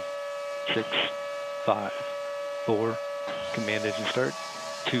 7, 6, 5, 4, command engine start,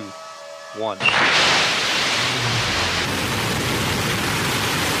 2, 1.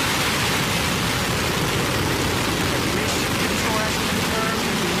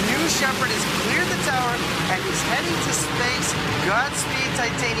 New Shepard has cleared the tower and is heading to space. Godspeed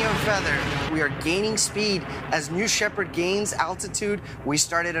Titanium Feather. We are gaining speed as New Shepard gains altitude. We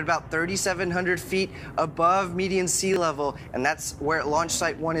started at about 3,700 feet above median sea level, and that's where Launch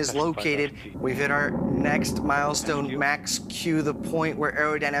Site 1 is located. We've hit our next milestone, Max Q, the point where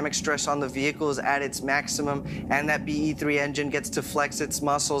aerodynamic stress on the vehicle is at its maximum, and that BE-3 engine gets to flex its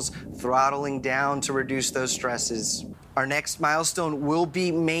muscles, throttling down to reduce those stresses. Our next milestone will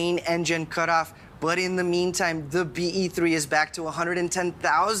be main engine cutoff, but in the meantime, the BE-3 is back to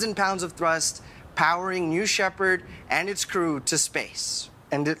 110,000 pounds of thrust, powering New Shepard and its crew to space.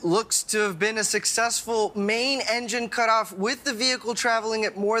 And it looks to have been a successful main engine cutoff, with the vehicle traveling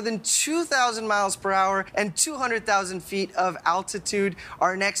at more than 2,000 miles per hour and 200,000 feet of altitude.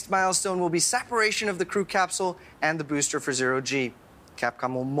 Our next milestone will be separation of the crew capsule and the booster for zero-G.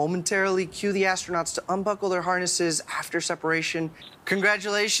 Capcom will momentarily cue the astronauts to unbuckle their harnesses after separation.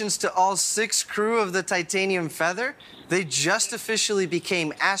 Congratulations to all 6 crew of the Titanium Feather. They just officially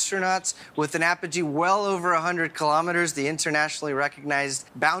became astronauts with an apogee well over 100 kilometers, the internationally recognized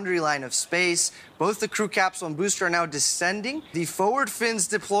boundary line of space. Both the crew capsule and booster are now descending. The forward fins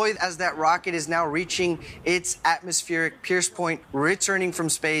deployed as that rocket is now reaching its atmospheric pierce point, returning from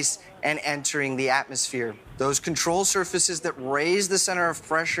space and entering the atmosphere. Those control surfaces that raise the center of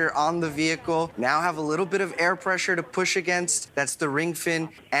pressure on the vehicle now have a little bit of air pressure to push against. That's the ring fin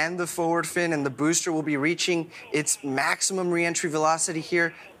and the forward fin, and the booster will be reaching its maximum re-entry velocity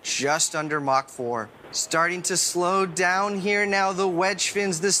here just under Mach 4. Starting to slow down here now, the wedge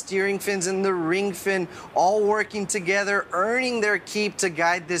fins, the steering fins, and the ring fin all working together, earning their keep to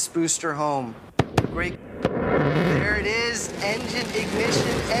guide this booster home. Great. There it is, engine ignition,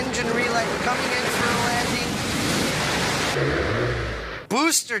 engine relay coming in for a landing.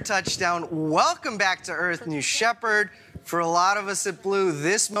 Booster touchdown. Welcome back to Earth, New Shepard. For a lot of us at Blue,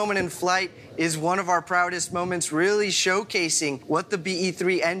 this moment in flight is one of our proudest moments, really showcasing what the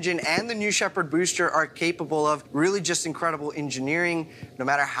BE-3 engine and the New Shepard booster are capable of. Really just incredible engineering. No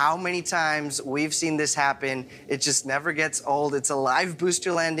matter how many times we've seen this happen, it just never gets old. It's a live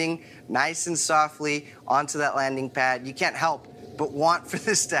booster landing, nice and softly onto that landing pad. You can't help but want for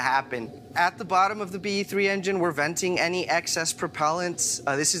this to happen. At the bottom of the BE-3 engine, we're venting any excess propellants.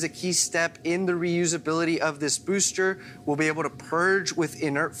 This is a key step in the reusability of this booster. We'll be able to purge with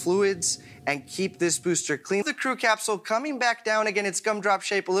inert fluids and keep this booster clean. The crew capsule coming back down again, its gumdrop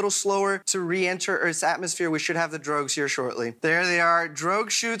shape, a little slower to re-enter Earth's atmosphere. We should have the drogues here shortly. There they are.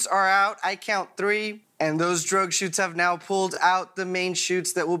 Drogue chutes are out. I count 3. And those drogue chutes have now pulled out the main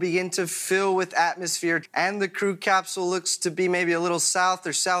chutes that will begin to fill with atmosphere. And the crew capsule looks to be maybe a little south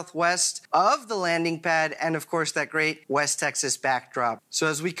or southwest of the landing pad. And of course, that great West Texas backdrop. So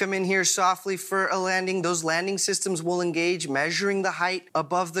as we come in here softly for a landing, those landing systems will engage, measuring the height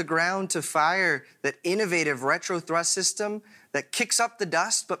above the ground to fire that innovative retro thrust system that kicks up the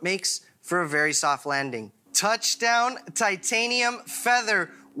dust but makes for a very soft landing. Touchdown, Titanium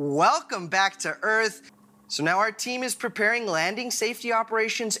Feather. Welcome back to Earth. So now our team is preparing landing safety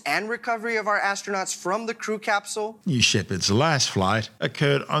operations and recovery of our astronauts from the crew capsule. New Shepard's last flight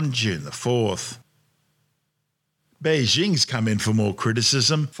occurred on June the 4th. Beijing's come in for more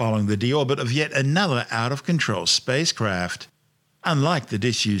criticism following the deorbit of yet another out-of-control spacecraft. Unlike the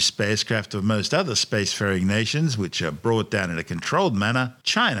disused spacecraft of most other spacefaring nations, which are brought down in a controlled manner,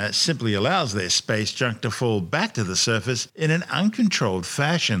 China simply allows their space junk to fall back to the surface in an uncontrolled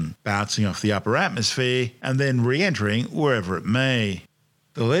fashion, bouncing off the upper atmosphere and then re-entering wherever it may.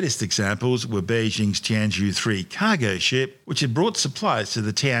 The latest examples were Beijing's Tianzhou-3 cargo ship, which had brought supplies to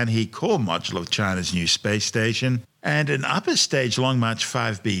the Tianhe core module of China's new space station, and an upper-stage Long March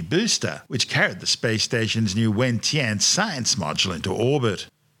 5B booster, which carried the space station's new Wentian science module into orbit.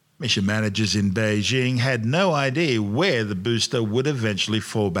 Mission managers in Beijing had no idea where the booster would eventually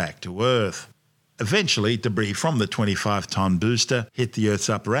fall back to Earth. Eventually, debris from the 25-ton booster hit the Earth's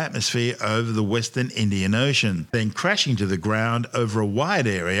upper atmosphere over the western Indian Ocean, then crashing to the ground over a wide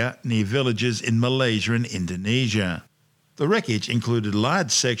area near villages in Malaysia and Indonesia. The wreckage included large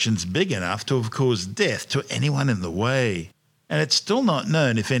sections big enough to have caused death to anyone in the way. And it's still not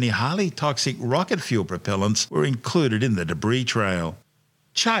known if any highly toxic rocket fuel propellants were included in the debris trail.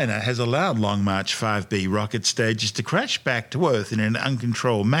 China has allowed Long March 5B rocket stages to crash back to Earth in an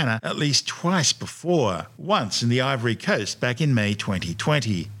uncontrolled manner at least twice before, once in the Ivory Coast back in May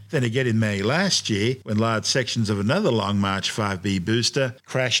 2020. Then again in May last year, when large sections of another Long March 5B booster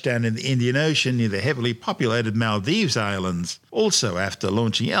crashed down in the Indian Ocean near the heavily populated Maldives Islands, also after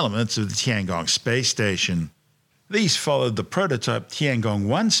launching elements of the Tiangong space station. These followed the prototype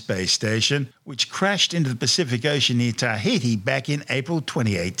Tiangong-1 space station, which crashed into the Pacific Ocean near Tahiti back in April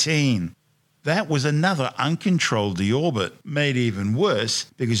 2018. That was another uncontrolled deorbit, made even worse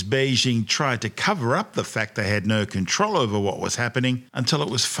because Beijing tried to cover up the fact they had no control over what was happening until it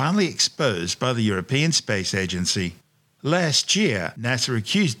was finally exposed by the European Space Agency. Last year, NASA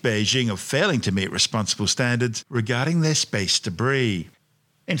accused Beijing of failing to meet responsible standards regarding their space debris.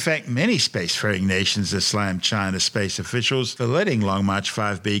 In fact, many spacefaring nations have slammed China's space officials for letting Long March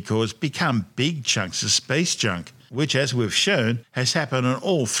 5B cores become big chunks of space junk, which, as we've shown, has happened on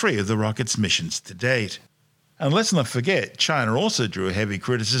all three of the rocket's missions to date. And let's not forget, China also drew heavy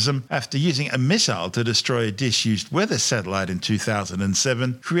criticism after using a missile to destroy a disused weather satellite in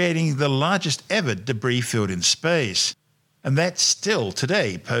 2007, creating the largest ever debris field in space. And that's still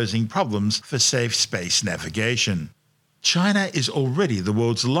today posing problems for safe space navigation. China is already the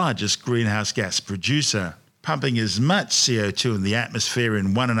world's largest greenhouse gas producer, pumping as much CO2 in the atmosphere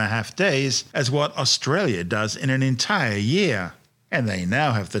in 1.5 days as what Australia does in an entire year. And they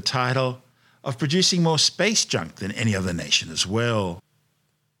now have the title of producing more space junk than any other nation as well.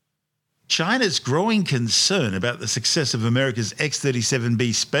 China's growing concern about the success of America's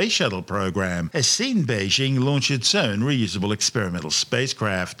X-37B space shuttle program has seen Beijing launch its own reusable experimental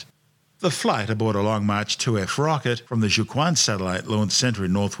spacecraft. The flight aboard a Long March 2F rocket from the Jiuquan Satellite Launch Center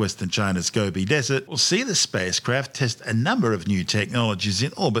in northwestern China's Gobi Desert will see the spacecraft test a number of new technologies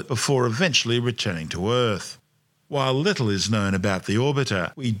in orbit before eventually returning to Earth. While little is known about the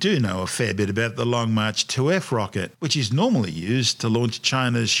orbiter, we do know a fair bit about the Long March 2F rocket, which is normally used to launch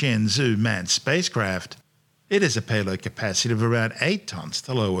China's Shenzhou manned spacecraft. It has a payload capacity of around 8 tons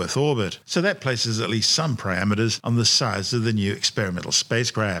to low Earth orbit, so that places at least some parameters on the size of the new experimental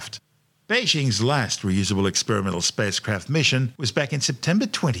spacecraft. Beijing's last reusable experimental spacecraft mission was back in September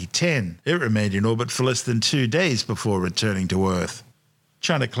 2010. It remained in orbit for less than 2 days before returning to Earth.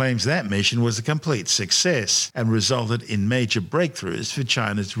 China claims that mission was a complete success and resulted in major breakthroughs for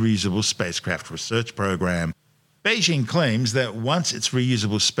China's reusable spacecraft research program. Beijing claims that once its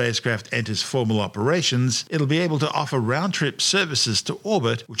reusable spacecraft enters formal operations, it'll be able to offer round-trip services to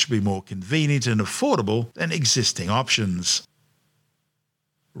orbit which will be more convenient and affordable than existing options.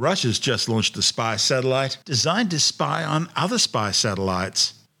 Russia's just launched a spy satellite designed to spy on other spy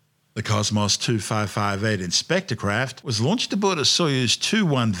satellites. The Cosmos 2558 Inspector craft was launched aboard a Soyuz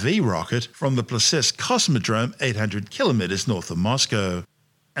 21V rocket from the Plesetsk Cosmodrome 800 kilometers north of Moscow.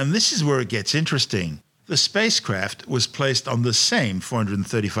 And this is where it gets interesting. The spacecraft was placed on the same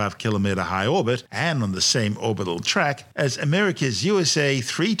 435 kilometer high orbit and on the same orbital track as America's USA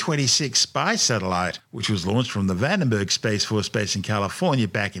 326 spy satellite, which was launched from the Vandenberg Space Force Base in California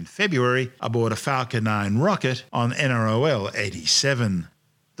back in February aboard a Falcon 9 rocket on NROL 87.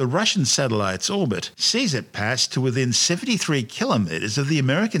 The Russian satellite's orbit sees it pass to within 73 kilometers of the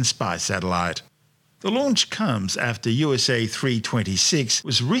American spy satellite. The launch comes after USA 326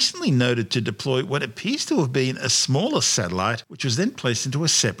 was recently noted to deploy what appears to have been a smaller satellite, which was then placed into a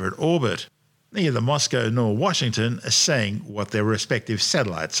separate orbit. Neither Moscow nor Washington are saying what their respective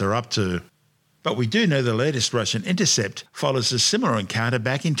satellites are up to. But we do know the latest Russian intercept follows a similar encounter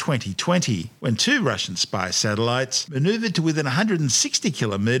back in 2020, when 2 Russian spy satellites maneuvered to within 160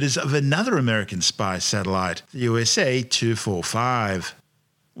 kilometers of another American spy satellite, the USA 245.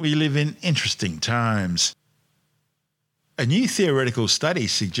 We live in interesting times. A new theoretical study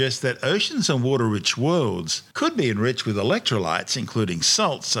suggests that oceans and water-rich worlds could be enriched with electrolytes, including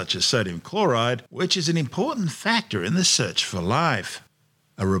salts such as sodium chloride, which is an important factor in the search for life.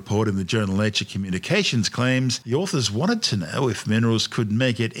 A report in the journal Nature Communications claims the authors wanted to know if minerals could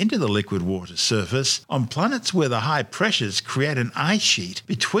make it into the liquid water surface on planets where the high pressures create an ice sheet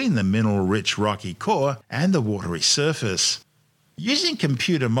between the mineral-rich rocky core and the watery surface. Using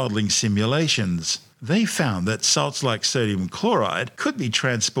computer modelling simulations, they found that salts like sodium chloride could be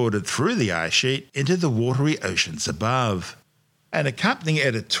transported through the ice sheet into the watery oceans above. An accompanying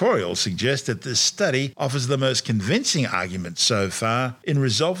editorial suggests that this study offers the most convincing argument so far in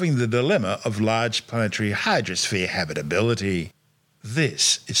resolving the dilemma of large planetary hydrosphere habitability.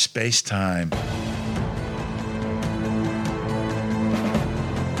 This is Space Time.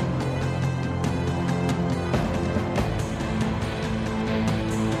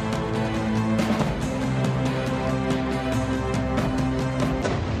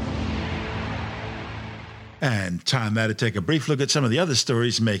 And time now to take a brief look at some of the other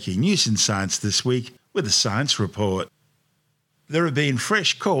stories making news in science this week with the Science Report. There have been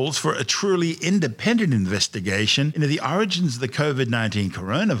fresh calls for a truly independent investigation into the origins of the COVID-19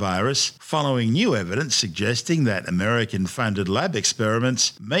 coronavirus, following new evidence suggesting that American-funded lab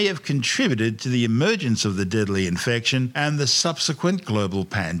experiments may have contributed to the emergence of the deadly infection and the subsequent global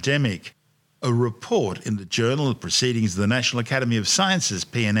pandemic. A report in the Journal of Proceedings of the National Academy of Sciences,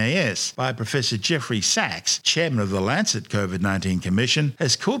 PNAS, by Professor Jeffrey Sachs, chairman of the Lancet COVID-19 Commission,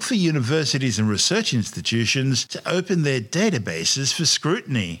 has called for universities and research institutions to open their databases for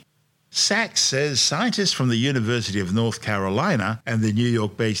scrutiny. Sachs says scientists from the University of North Carolina and the New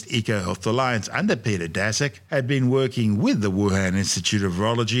York-based EcoHealth Alliance under Peter Daszak had been working with the Wuhan Institute of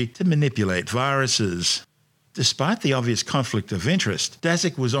Virology to manipulate viruses. Despite the obvious conflict of interest,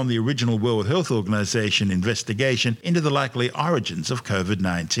 Daszak was on the original World Health Organization investigation into the likely origins of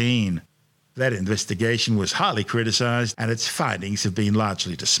COVID-19. That investigation was highly criticized and its findings have been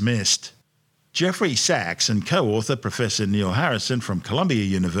largely dismissed. Jeffrey Sachs and co-author Professor Neil Harrison from Columbia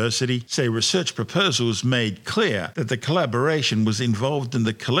University say research proposals made clear that the collaboration was involved in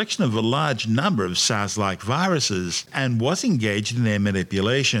the collection of a large number of SARS-like viruses and was engaged in their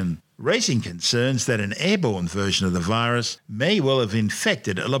manipulation, raising concerns that an airborne version of the virus may well have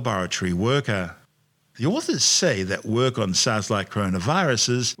infected a laboratory worker. The authors say that work on SARS-like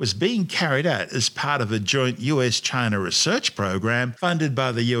coronaviruses was being carried out as part of a joint US-China research program funded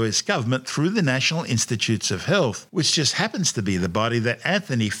by the US government through the National Institutes of Health, which just happens to be the body that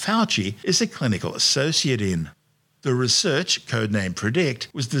Anthony Fauci is a clinical associate in. The research, codenamed PREDICT,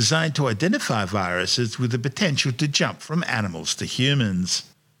 was designed to identify viruses with the potential to jump from animals to humans.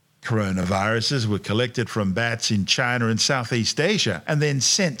 Coronaviruses were collected from bats in China and Southeast Asia and then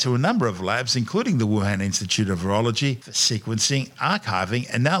sent to a number of labs, including the Wuhan Institute of Virology, for sequencing, archiving,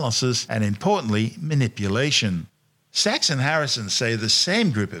 analysis, and importantly, manipulation. Sachs and Harrison say the same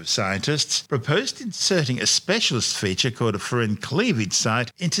group of scientists proposed inserting a specialist feature called a furin cleavage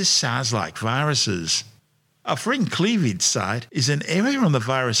site into SARS-like viruses. A furin cleavage site is an area on the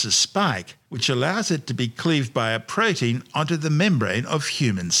virus's spike which allows it to be cleaved by a protein onto the membrane of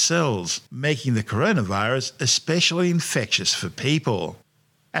human cells, making the coronavirus especially infectious for people.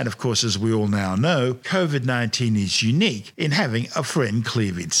 And of course, as we all now know, COVID-19 is unique in having a furin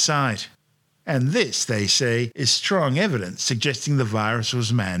cleavage site. And this, they say, is strong evidence suggesting the virus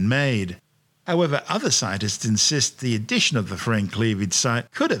was man-made. However, other scientists insist the addition of the furin cleavage site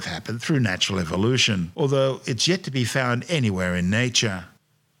could have happened through natural evolution, although it's yet to be found anywhere in nature.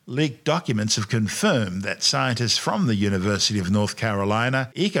 Leaked documents have confirmed that scientists from the University of North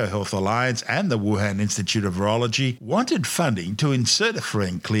Carolina, EcoHealth Alliance, and the Wuhan Institute of Virology wanted funding to insert a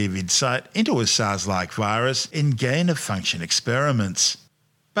furin cleavage site into a SARS-like virus in gain-of-function experiments.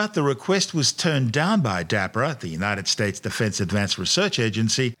 But the request was turned down by DAPRA, the United States Defense Advanced Research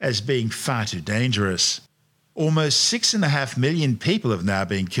Agency, as being far too dangerous. Almost 6.5 million people have now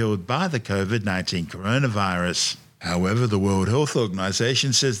been killed by the COVID-19 coronavirus. However, the World Health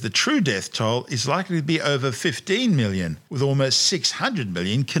Organization says the true death toll is likely to be over 15 million, with almost 600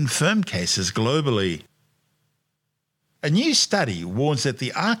 million confirmed cases globally. A new study warns that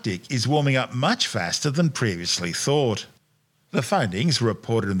the Arctic is warming up much faster than previously thought. The findings,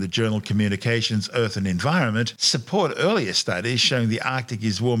 reported in the journal Communications, Earth and Environment, support earlier studies showing the Arctic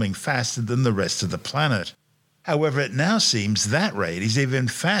is warming faster than the rest of the planet. However, it now seems that rate is even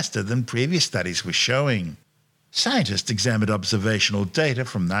faster than previous studies were showing. Scientists examined observational data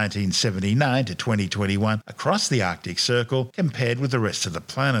from 1979 to 2021 across the Arctic Circle compared with the rest of the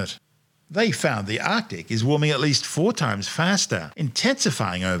planet. They found the Arctic is warming at least 4 times faster,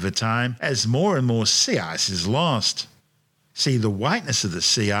 intensifying over time as more and more sea ice is lost. See, the whiteness of the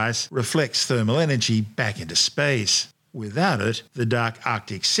sea ice reflects thermal energy back into space. Without it, the dark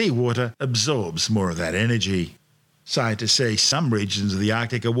Arctic seawater absorbs more of that energy. Scientists say some regions of the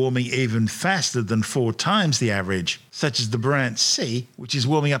Arctic are warming even faster than 4 times the average, such as the Barents Sea, which is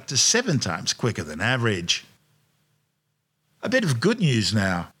warming up to 7 times quicker than average. A bit of good news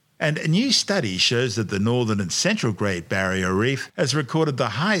now. And a new study shows that the northern and central Great Barrier Reef has recorded the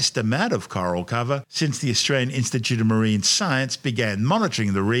highest amount of coral cover since the Australian Institute of Marine Science began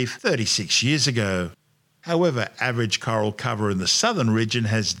monitoring the reef 36 years ago. However, average coral cover in the southern region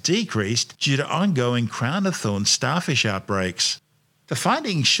has decreased due to ongoing crown-of-thorns starfish outbreaks. The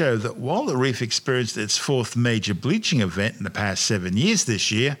findings show that while the reef experienced its 4th major bleaching event in the past 7 years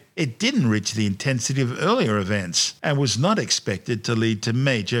this year, it didn't reach the intensity of earlier events and was not expected to lead to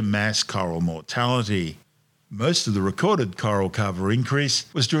major mass coral mortality. Most of the recorded coral cover increase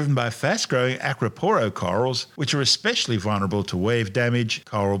was driven by fast-growing acroporo corals, which are especially vulnerable to wave damage,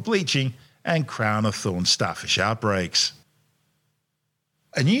 coral bleaching, and crown-of-thorns starfish outbreaks.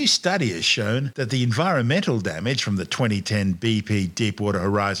 A new study has shown that the environmental damage from the 2010 BP Deepwater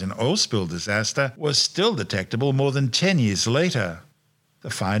Horizon oil spill disaster was still detectable more than 10 years later. The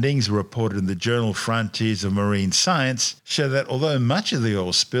findings, reported in the journal Frontiers of Marine Science, show that although much of the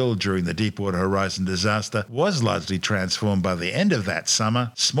oil spill during the Deepwater Horizon disaster was largely transformed by the end of that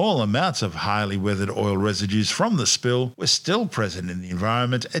summer, small amounts of highly weathered oil residues from the spill were still present in the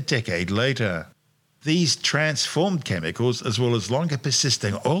environment a decade later. These transformed chemicals, as well as longer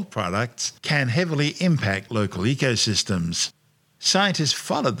persisting oil products, can heavily impact local ecosystems. Scientists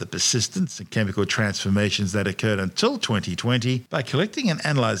followed the persistence and chemical transformations that occurred until 2020 by collecting and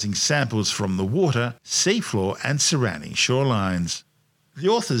analysing samples from the water, seafloor and surrounding shorelines. The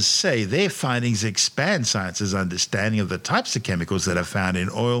authors say their findings expand science's understanding of the types of chemicals that are found in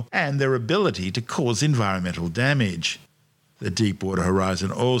oil and their ability to cause environmental damage. The Deepwater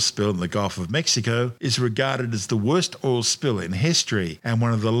Horizon oil spill in the Gulf of Mexico is regarded as the worst oil spill in history and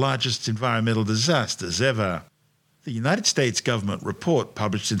one of the largest environmental disasters ever. The United States government report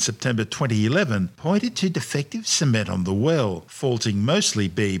published in September 2011 pointed to defective cement on the well, faulting mostly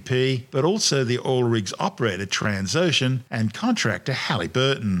BP, but also the oil rig's operator Transocean and contractor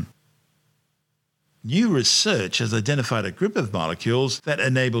Halliburton. New research has identified a group of molecules that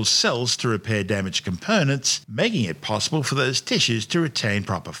enable cells to repair damaged components, making it possible for those tissues to retain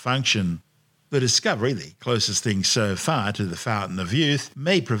proper function. The discovery, the closest thing so far to the fountain of youth,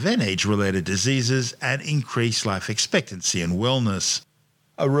 may prevent age-related diseases and increase life expectancy and wellness.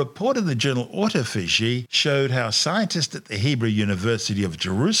 A report in the journal Autophagy showed how scientists at the Hebrew University of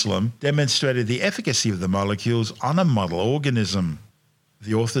Jerusalem demonstrated the efficacy of the molecules on a model organism.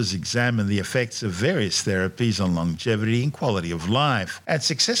 The authors examined the effects of various therapies on longevity and quality of life, and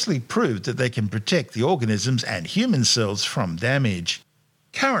successfully proved that they can protect the organisms and human cells from damage.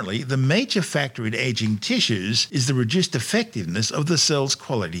 Currently, the major factor in aging tissues is the reduced effectiveness of the cell's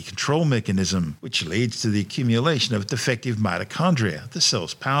quality control mechanism, which leads to the accumulation of defective mitochondria, the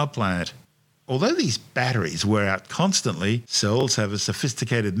cell's power plant. Although these batteries wear out constantly, cells have a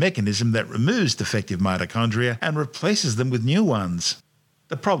sophisticated mechanism that removes defective mitochondria and replaces them with new ones.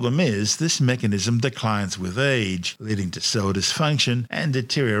 The problem is, this mechanism declines with age, leading to cell dysfunction and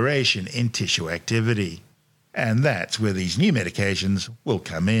deterioration in tissue activity. And that's where these new medications will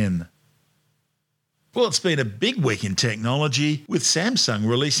come in. Well, it's been a big week in technology, with Samsung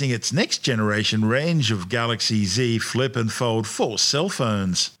releasing its next generation range of Galaxy Z Flip and Fold 4 cell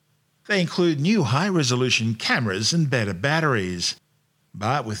phones. They include new high-resolution cameras and better batteries.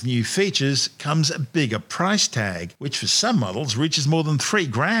 But with new features comes a bigger price tag, which for some models reaches more than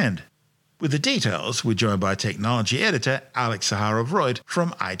 $3,000. With the details, we're joined by technology editor Alex Zaharov-Reutt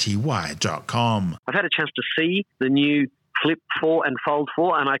from ITWire.com. I've had a chance to see the new Flip 4 and Fold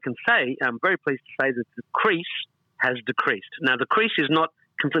 4, and I can say, I'm very pleased to say that the crease has decreased. Now, the crease is not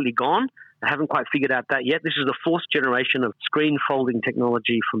completely gone. I haven't quite figured out that yet. This is the fourth generation of screen folding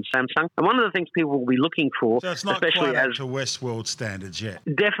technology from Samsung. And one of the things people will be looking for, so it's not especially quite up to Westworld standards yet.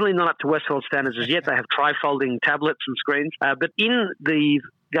 Definitely not up to Westworld standards as yet. They have tri-folding tablets and screens. But in the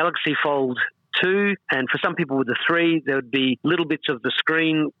Galaxy Fold 2, and for some people with the 3, there would be little bits of the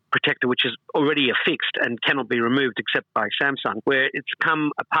screen protector which is already affixed and cannot be removed except by Samsung, where it's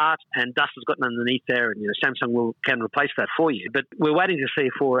come apart and dust has gotten underneath there, and Samsung can replace that for you. But we're waiting to see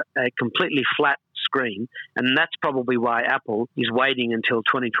for a completely flat screen, and that's probably why Apple is waiting until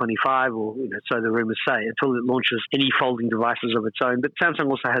 2025, or so the rumors say, until it launches any folding devices of its own. But Samsung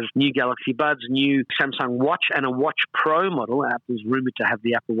also has new Galaxy Buds, new Samsung Watch, and a Watch Pro model. Apple's rumored to have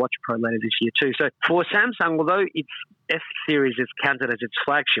the Apple Watch Pro later this year too. So for Samsung, although its S series is counted as its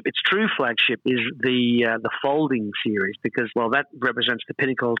flagship, its true flagship is the folding series, because, well, that represents the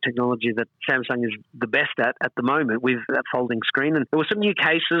pinnacle of technology that Samsung is the best at the moment with that folding screen. And there were some new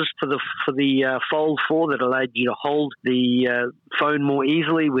cases for the Fold 4 that allowed you to hold the phone more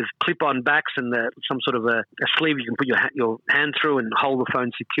easily with clip-on backs and some sort of a sleeve you can put your hand through and hold the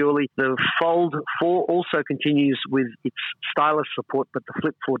phone securely. The Fold 4 also continues with its stylus support, but the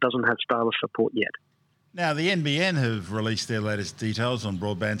Flip 4 doesn't have stylus support yet. Now, the NBN have released their latest details on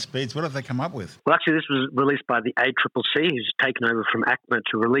broadband speeds. What have they come up with? Well, actually, this was released by the ACCC, who's taken over from ACMA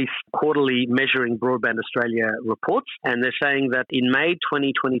to release quarterly Measuring Broadband Australia reports. And they're saying that in May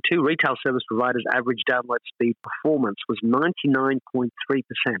 2022, retail service providers' average download speed performance was 99.3%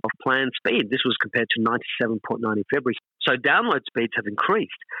 of planned speed. This was compared to 97.9% in February. So download speeds have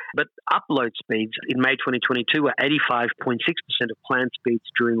increased. But upload speeds in May 2022 were 85.6% of planned speeds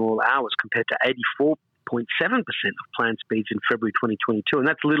during all hours, compared to 84.7% of planned speeds in February 2022, and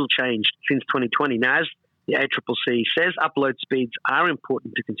that's little changed since 2020. Now, as The ACCC says upload speeds are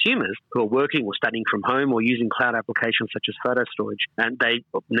important to consumers who are working or studying from home or using cloud applications such as photo storage. And they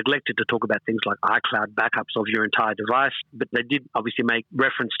neglected to talk about things like iCloud backups of your entire device, but they did obviously make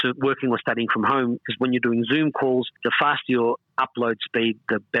reference to working or studying from home, because when you're doing Zoom calls, the faster your upload speed,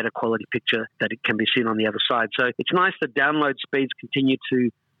 the better quality picture that it can be seen on the other side. So it's nice that download speeds continue to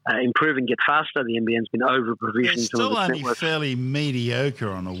improve and get faster. The NBN's been over-provisioning. They're still only fairly mediocre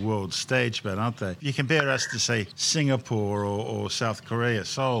on a world stage, but aren't they? You compare us to, say, Singapore or South Korea,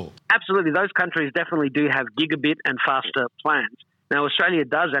 Seoul. Absolutely. Those countries definitely do have gigabit and faster plans. Now, Australia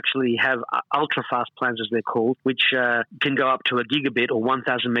does actually have ultra-fast plans, as they're called, which can go up to a gigabit or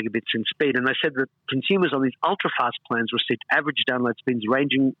 1,000 megabits in speed. And they said that consumers on these ultra-fast plans received average download speeds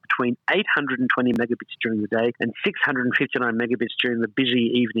ranging between 820 megabits during the day and 659 megabits during the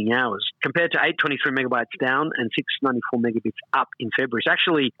busy evening hours, compared to 823 megabytes down and 694 megabits up in February. It's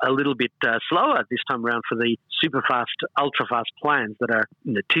actually a little bit slower this time around for the super-fast, ultra-fast plans that are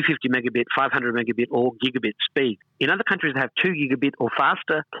 250 megabit, 500 megabit or gigabit speed. In other countries, they have 2 gigabit or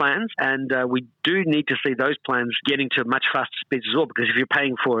faster plans, and we do need to see those plans getting to much faster speeds as well, because if you're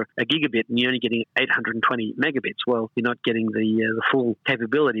paying for a gigabit and you're only getting 820 megabits, well, you're not getting the full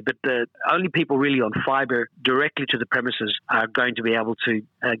capability. But the only people really on fibre directly to the premises are going to be able to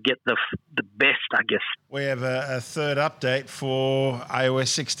get the best, I guess. We have a third update for iOS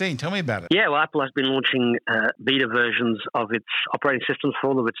 16. Tell me about it. Yeah, well, Apple has been launching beta versions of its operating systems for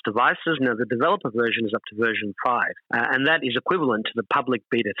all of its devices. Now, the developer version is up to version 5, and that is equivalent to the public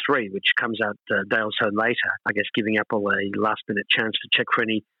beta 3, which comes out a day or so later, I guess, giving Apple a last-minute chance to check for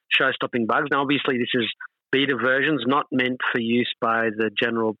any show-stopping bugs. Now, obviously, this is beta versions, not meant for use by the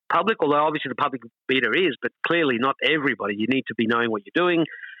general public, although obviously the public beta is, but clearly not everybody. You need to be knowing what you're doing,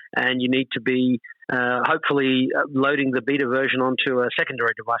 and you need to be hopefully loading the beta version onto a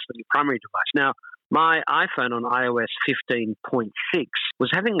secondary device, not your primary device. Now, my iPhone on iOS 15.6 was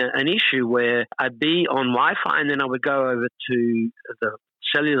having an issue where I'd be on Wi-Fi and then I would go over to the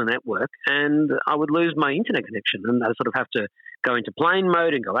cellular network and I would lose my internet connection, and I'd sort of have to go into plane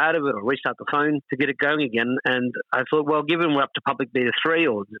mode and go out of it or restart the phone to get it going again. And I thought, well, given we're up to public beta 3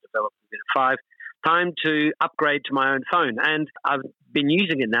 or the developer beta 5, time to upgrade to my own phone. And I've been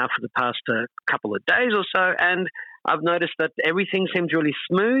using it now for the past couple of days or so, and I've noticed that everything seems really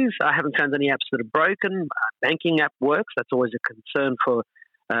smooth. I haven't found any apps that are broken. Banking app works. That's always a concern for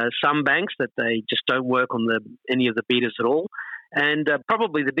some banks, that they just don't work on any of the betas at all. And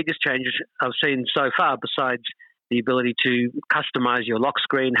probably the biggest change I've seen so far, besides the ability to customize your lock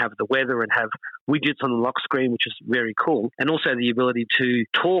screen, have the weather and have widgets on the lock screen, which is very cool, and also the ability to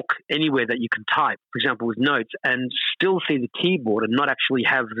talk anywhere that you can type, for example, with notes, and still see the keyboard and not actually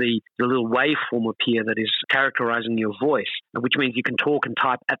have the little waveform appear that is characterizing your voice, which means you can talk and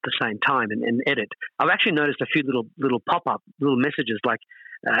type at the same time and edit. I've actually noticed a few little pop-up, little messages like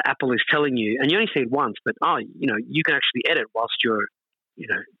Apple is telling you, and you only see it once, but you can actually edit whilst you're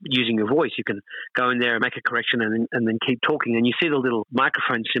using your voice. You can go in there and make a correction and then keep talking. And you see the little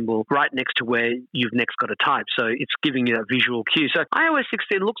microphone symbol right next to where you've next got to type. So it's giving you that visual cue. So iOS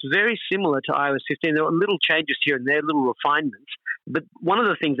 16 looks very similar to iOS 15. There are little changes here and there, little refinements. But one of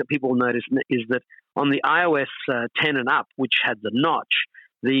the things that people notice is that on the iOS 10 and up, which had the notch,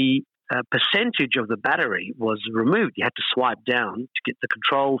 the percentage of the battery was removed. You had to swipe down to get the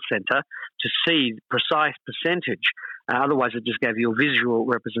control center to see precise percentage. Otherwise, it just gave you a visual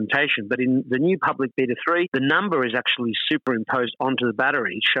representation. But in the new public beta 3, the number is actually superimposed onto the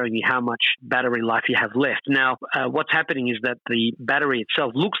battery, showing you how much battery life you have left. Now, what's happening is that the battery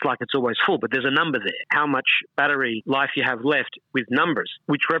itself looks like it's always full, but there's a number there. How much battery life you have left with numbers,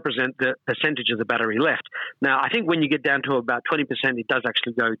 which represent the percentage of the battery left. Now, I think when you get down to about 20%, it does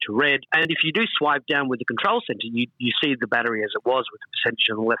actually go to red. And if you do swipe down with the control center, you see the battery as it was with the percentage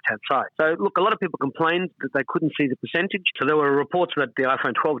on the left-hand side. So, look, a lot of people complained that they couldn't see the percentage. So there were reports that the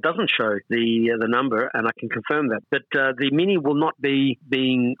iPhone 12 doesn't show the number, and I can confirm that. But the Mini will not be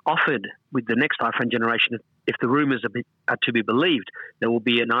being offered with the next iPhone generation. If the rumors are to be believed, there will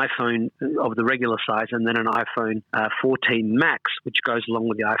be an iPhone of the regular size and then an iPhone 14 Max, which goes along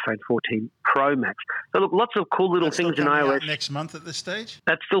with the iPhone 14 Pro Max. So look, lots of cool little things in iOS. Out next month at this stage?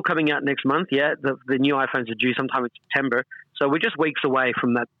 That's still coming out next month, yeah. The new iPhones are due sometime in September. So we're just weeks away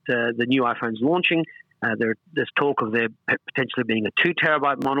from that. The new iPhones launching. There's talk of there potentially being a 2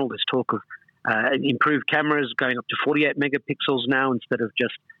 terabyte model. There's talk of improved cameras going up to 48 megapixels now instead of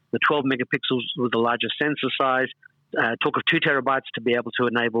just the 12 megapixels with the larger sensor size. Talk of 2 terabytes to be able to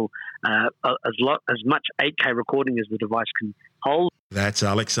enable as much 8K recording as the device can hold. That's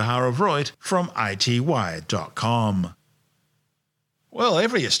Alex Zaharov-Reutt from ITWire.com. Well,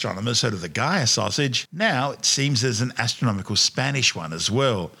 every astronomer's heard of the Gaia sausage. Now it seems there's an astronomical Spanish one as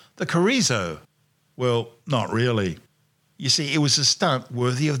well, the Carrizo. Well, not really. You see, it was a stunt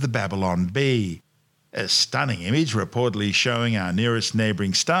worthy of the Babylon Bee. A stunning image reportedly showing our nearest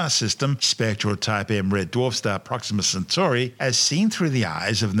neighbouring star system, spectral Type M red dwarf star Proxima Centauri, as seen through the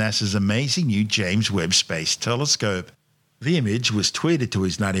eyes of NASA's amazing new James Webb Space Telescope. The image was tweeted to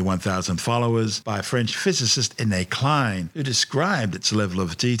his 91,000 followers by French physicist Aimé Klein, who described its level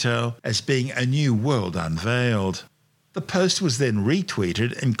of detail as being a new world unveiled. The post was then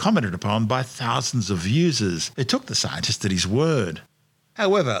retweeted and commented upon by thousands of users who took the scientist at his word.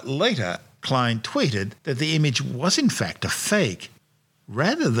 However, later, Klein tweeted that the image was in fact a fake.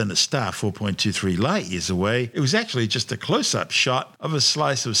 Rather than a star 4.23 light years away, it was actually just a close-up shot of a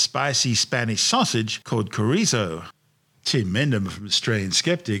slice of spicy Spanish sausage called chorizo. Tim Mendham from Australian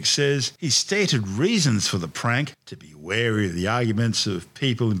Skeptics says his stated reasons for the prank, to be wary of the arguments of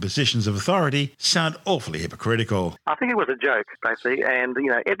people in positions of authority, sound awfully hypocritical. I think it was a joke, basically, and,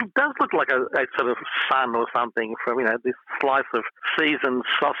 it does look like a sort of sun or something from, this slice of seasoned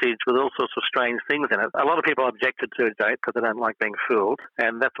sausage with all sorts of strange things in it. A lot of people objected to a joke because they don't like being fooled,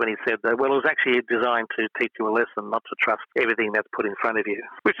 and that's when he said that, well, it was actually designed to teach you a lesson, not to trust everything that's put in front of you.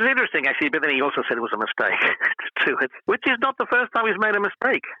 Which is interesting, actually, but then he also said it was a mistake to it, which is not the first time he's made a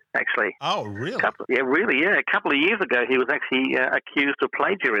mistake, actually. Oh, really? A couple of years ago, he was actually accused of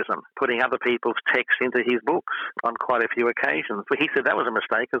plagiarism, putting other people's texts into his books on quite a few occasions. But he said that was a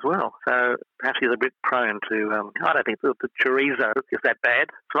mistake as well. So perhaps he's a bit prone to, I don't think the chorizo is that bad.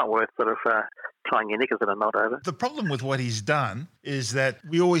 It's not worth sort of tying your knickers in a knot over. The problem with what he's done is that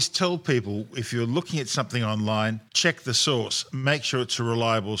we always tell people, if you're looking at something online, check the source, make sure it's a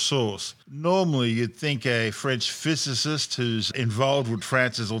reliable source. Normally, you'd think a French physicist who's involved with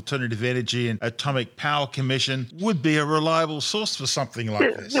France's Alternative Energy and Atomic Power Commission would be a reliable source for something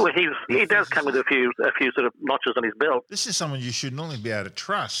like this. Well, he does come with a few sort of notches on his belt. This is someone you should normally be able to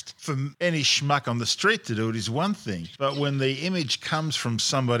trust. For any schmuck on the street to do it is one thing, but when the image comes from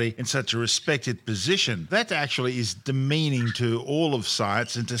somebody in such a respected position, that actually is demeaning to all of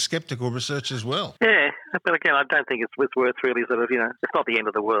science and to skeptical research as well. Yeah, but again, I don't think it's worth really sort of, it's not the end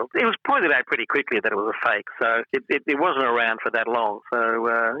of the world. It was pointed out pretty quickly that it was a fake, so it wasn't around for that long. So,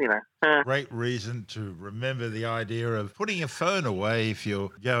 Great reason to remember the idea of putting your phone away if you're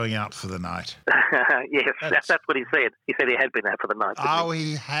going out for the night. Yes, that's what he said. He said he had been out for the night. Oh,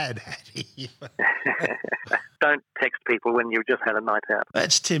 he had he? Don't text people when you've just had a night out.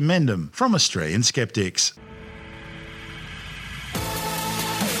 That's Tim Mendham from Australian Skeptics.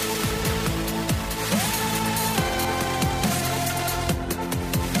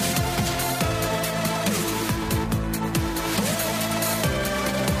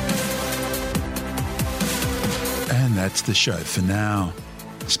 And that's the show for now.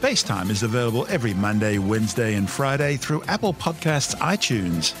 Spacetime is available every Monday, Wednesday and Friday through Apple Podcasts,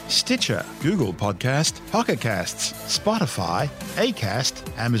 iTunes, Stitcher, Google Podcast, Pocket Casts, Spotify,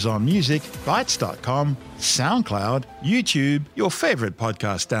 Acast, Amazon Music, Bytes.com, SoundCloud, YouTube, your favourite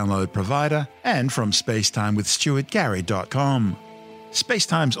podcast download provider, and from spacetimewithstuartgary.com.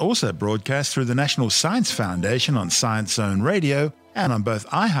 Spacetime's also broadcast through the National Science Foundation on Science Zone Radio and on both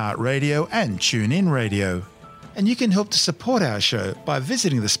iHeartRadio and TuneIn Radio. And you can help to support our show by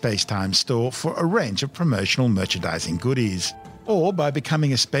visiting the Spacetime store for a range of promotional merchandising goodies, or by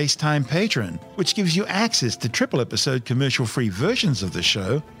becoming a Spacetime patron, which gives you access to triple-episode commercial-free versions of the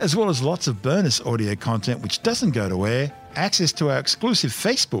show, as well as lots of bonus audio content which doesn't go to air, access to our exclusive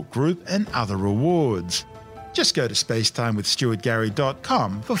Facebook group, and other rewards. Just go to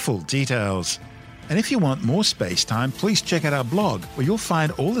spacetimewithstuartgary.com for full details. And if you want more Spacetime, please check out our blog, where you'll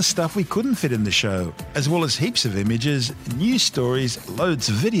find all the stuff we couldn't fit in the show, as well as heaps of images, news stories, loads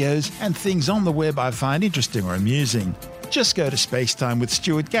of videos, and things on the web I find interesting or amusing. Just go to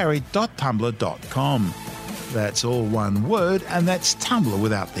spacetimewithstuartgary.tumblr.com. That's all one word, and that's Tumblr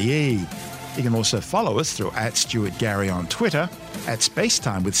without the E. You can also follow us through @StuartGary on Twitter,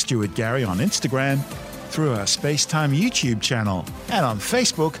 @SpaceTimeWithStuartGary on Instagram, through our Spacetime YouTube channel, and on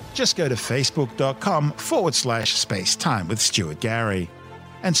Facebook, just go to facebook.com/Spacetime with Stuart Gary.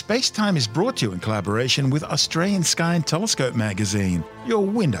 And Spacetime is brought to you in collaboration with Australian Sky and Telescope magazine, your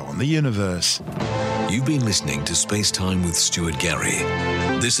window on the universe. You've been listening to Spacetime with Stuart Gary.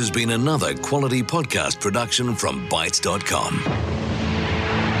 This has been another quality podcast production from Bytes.com.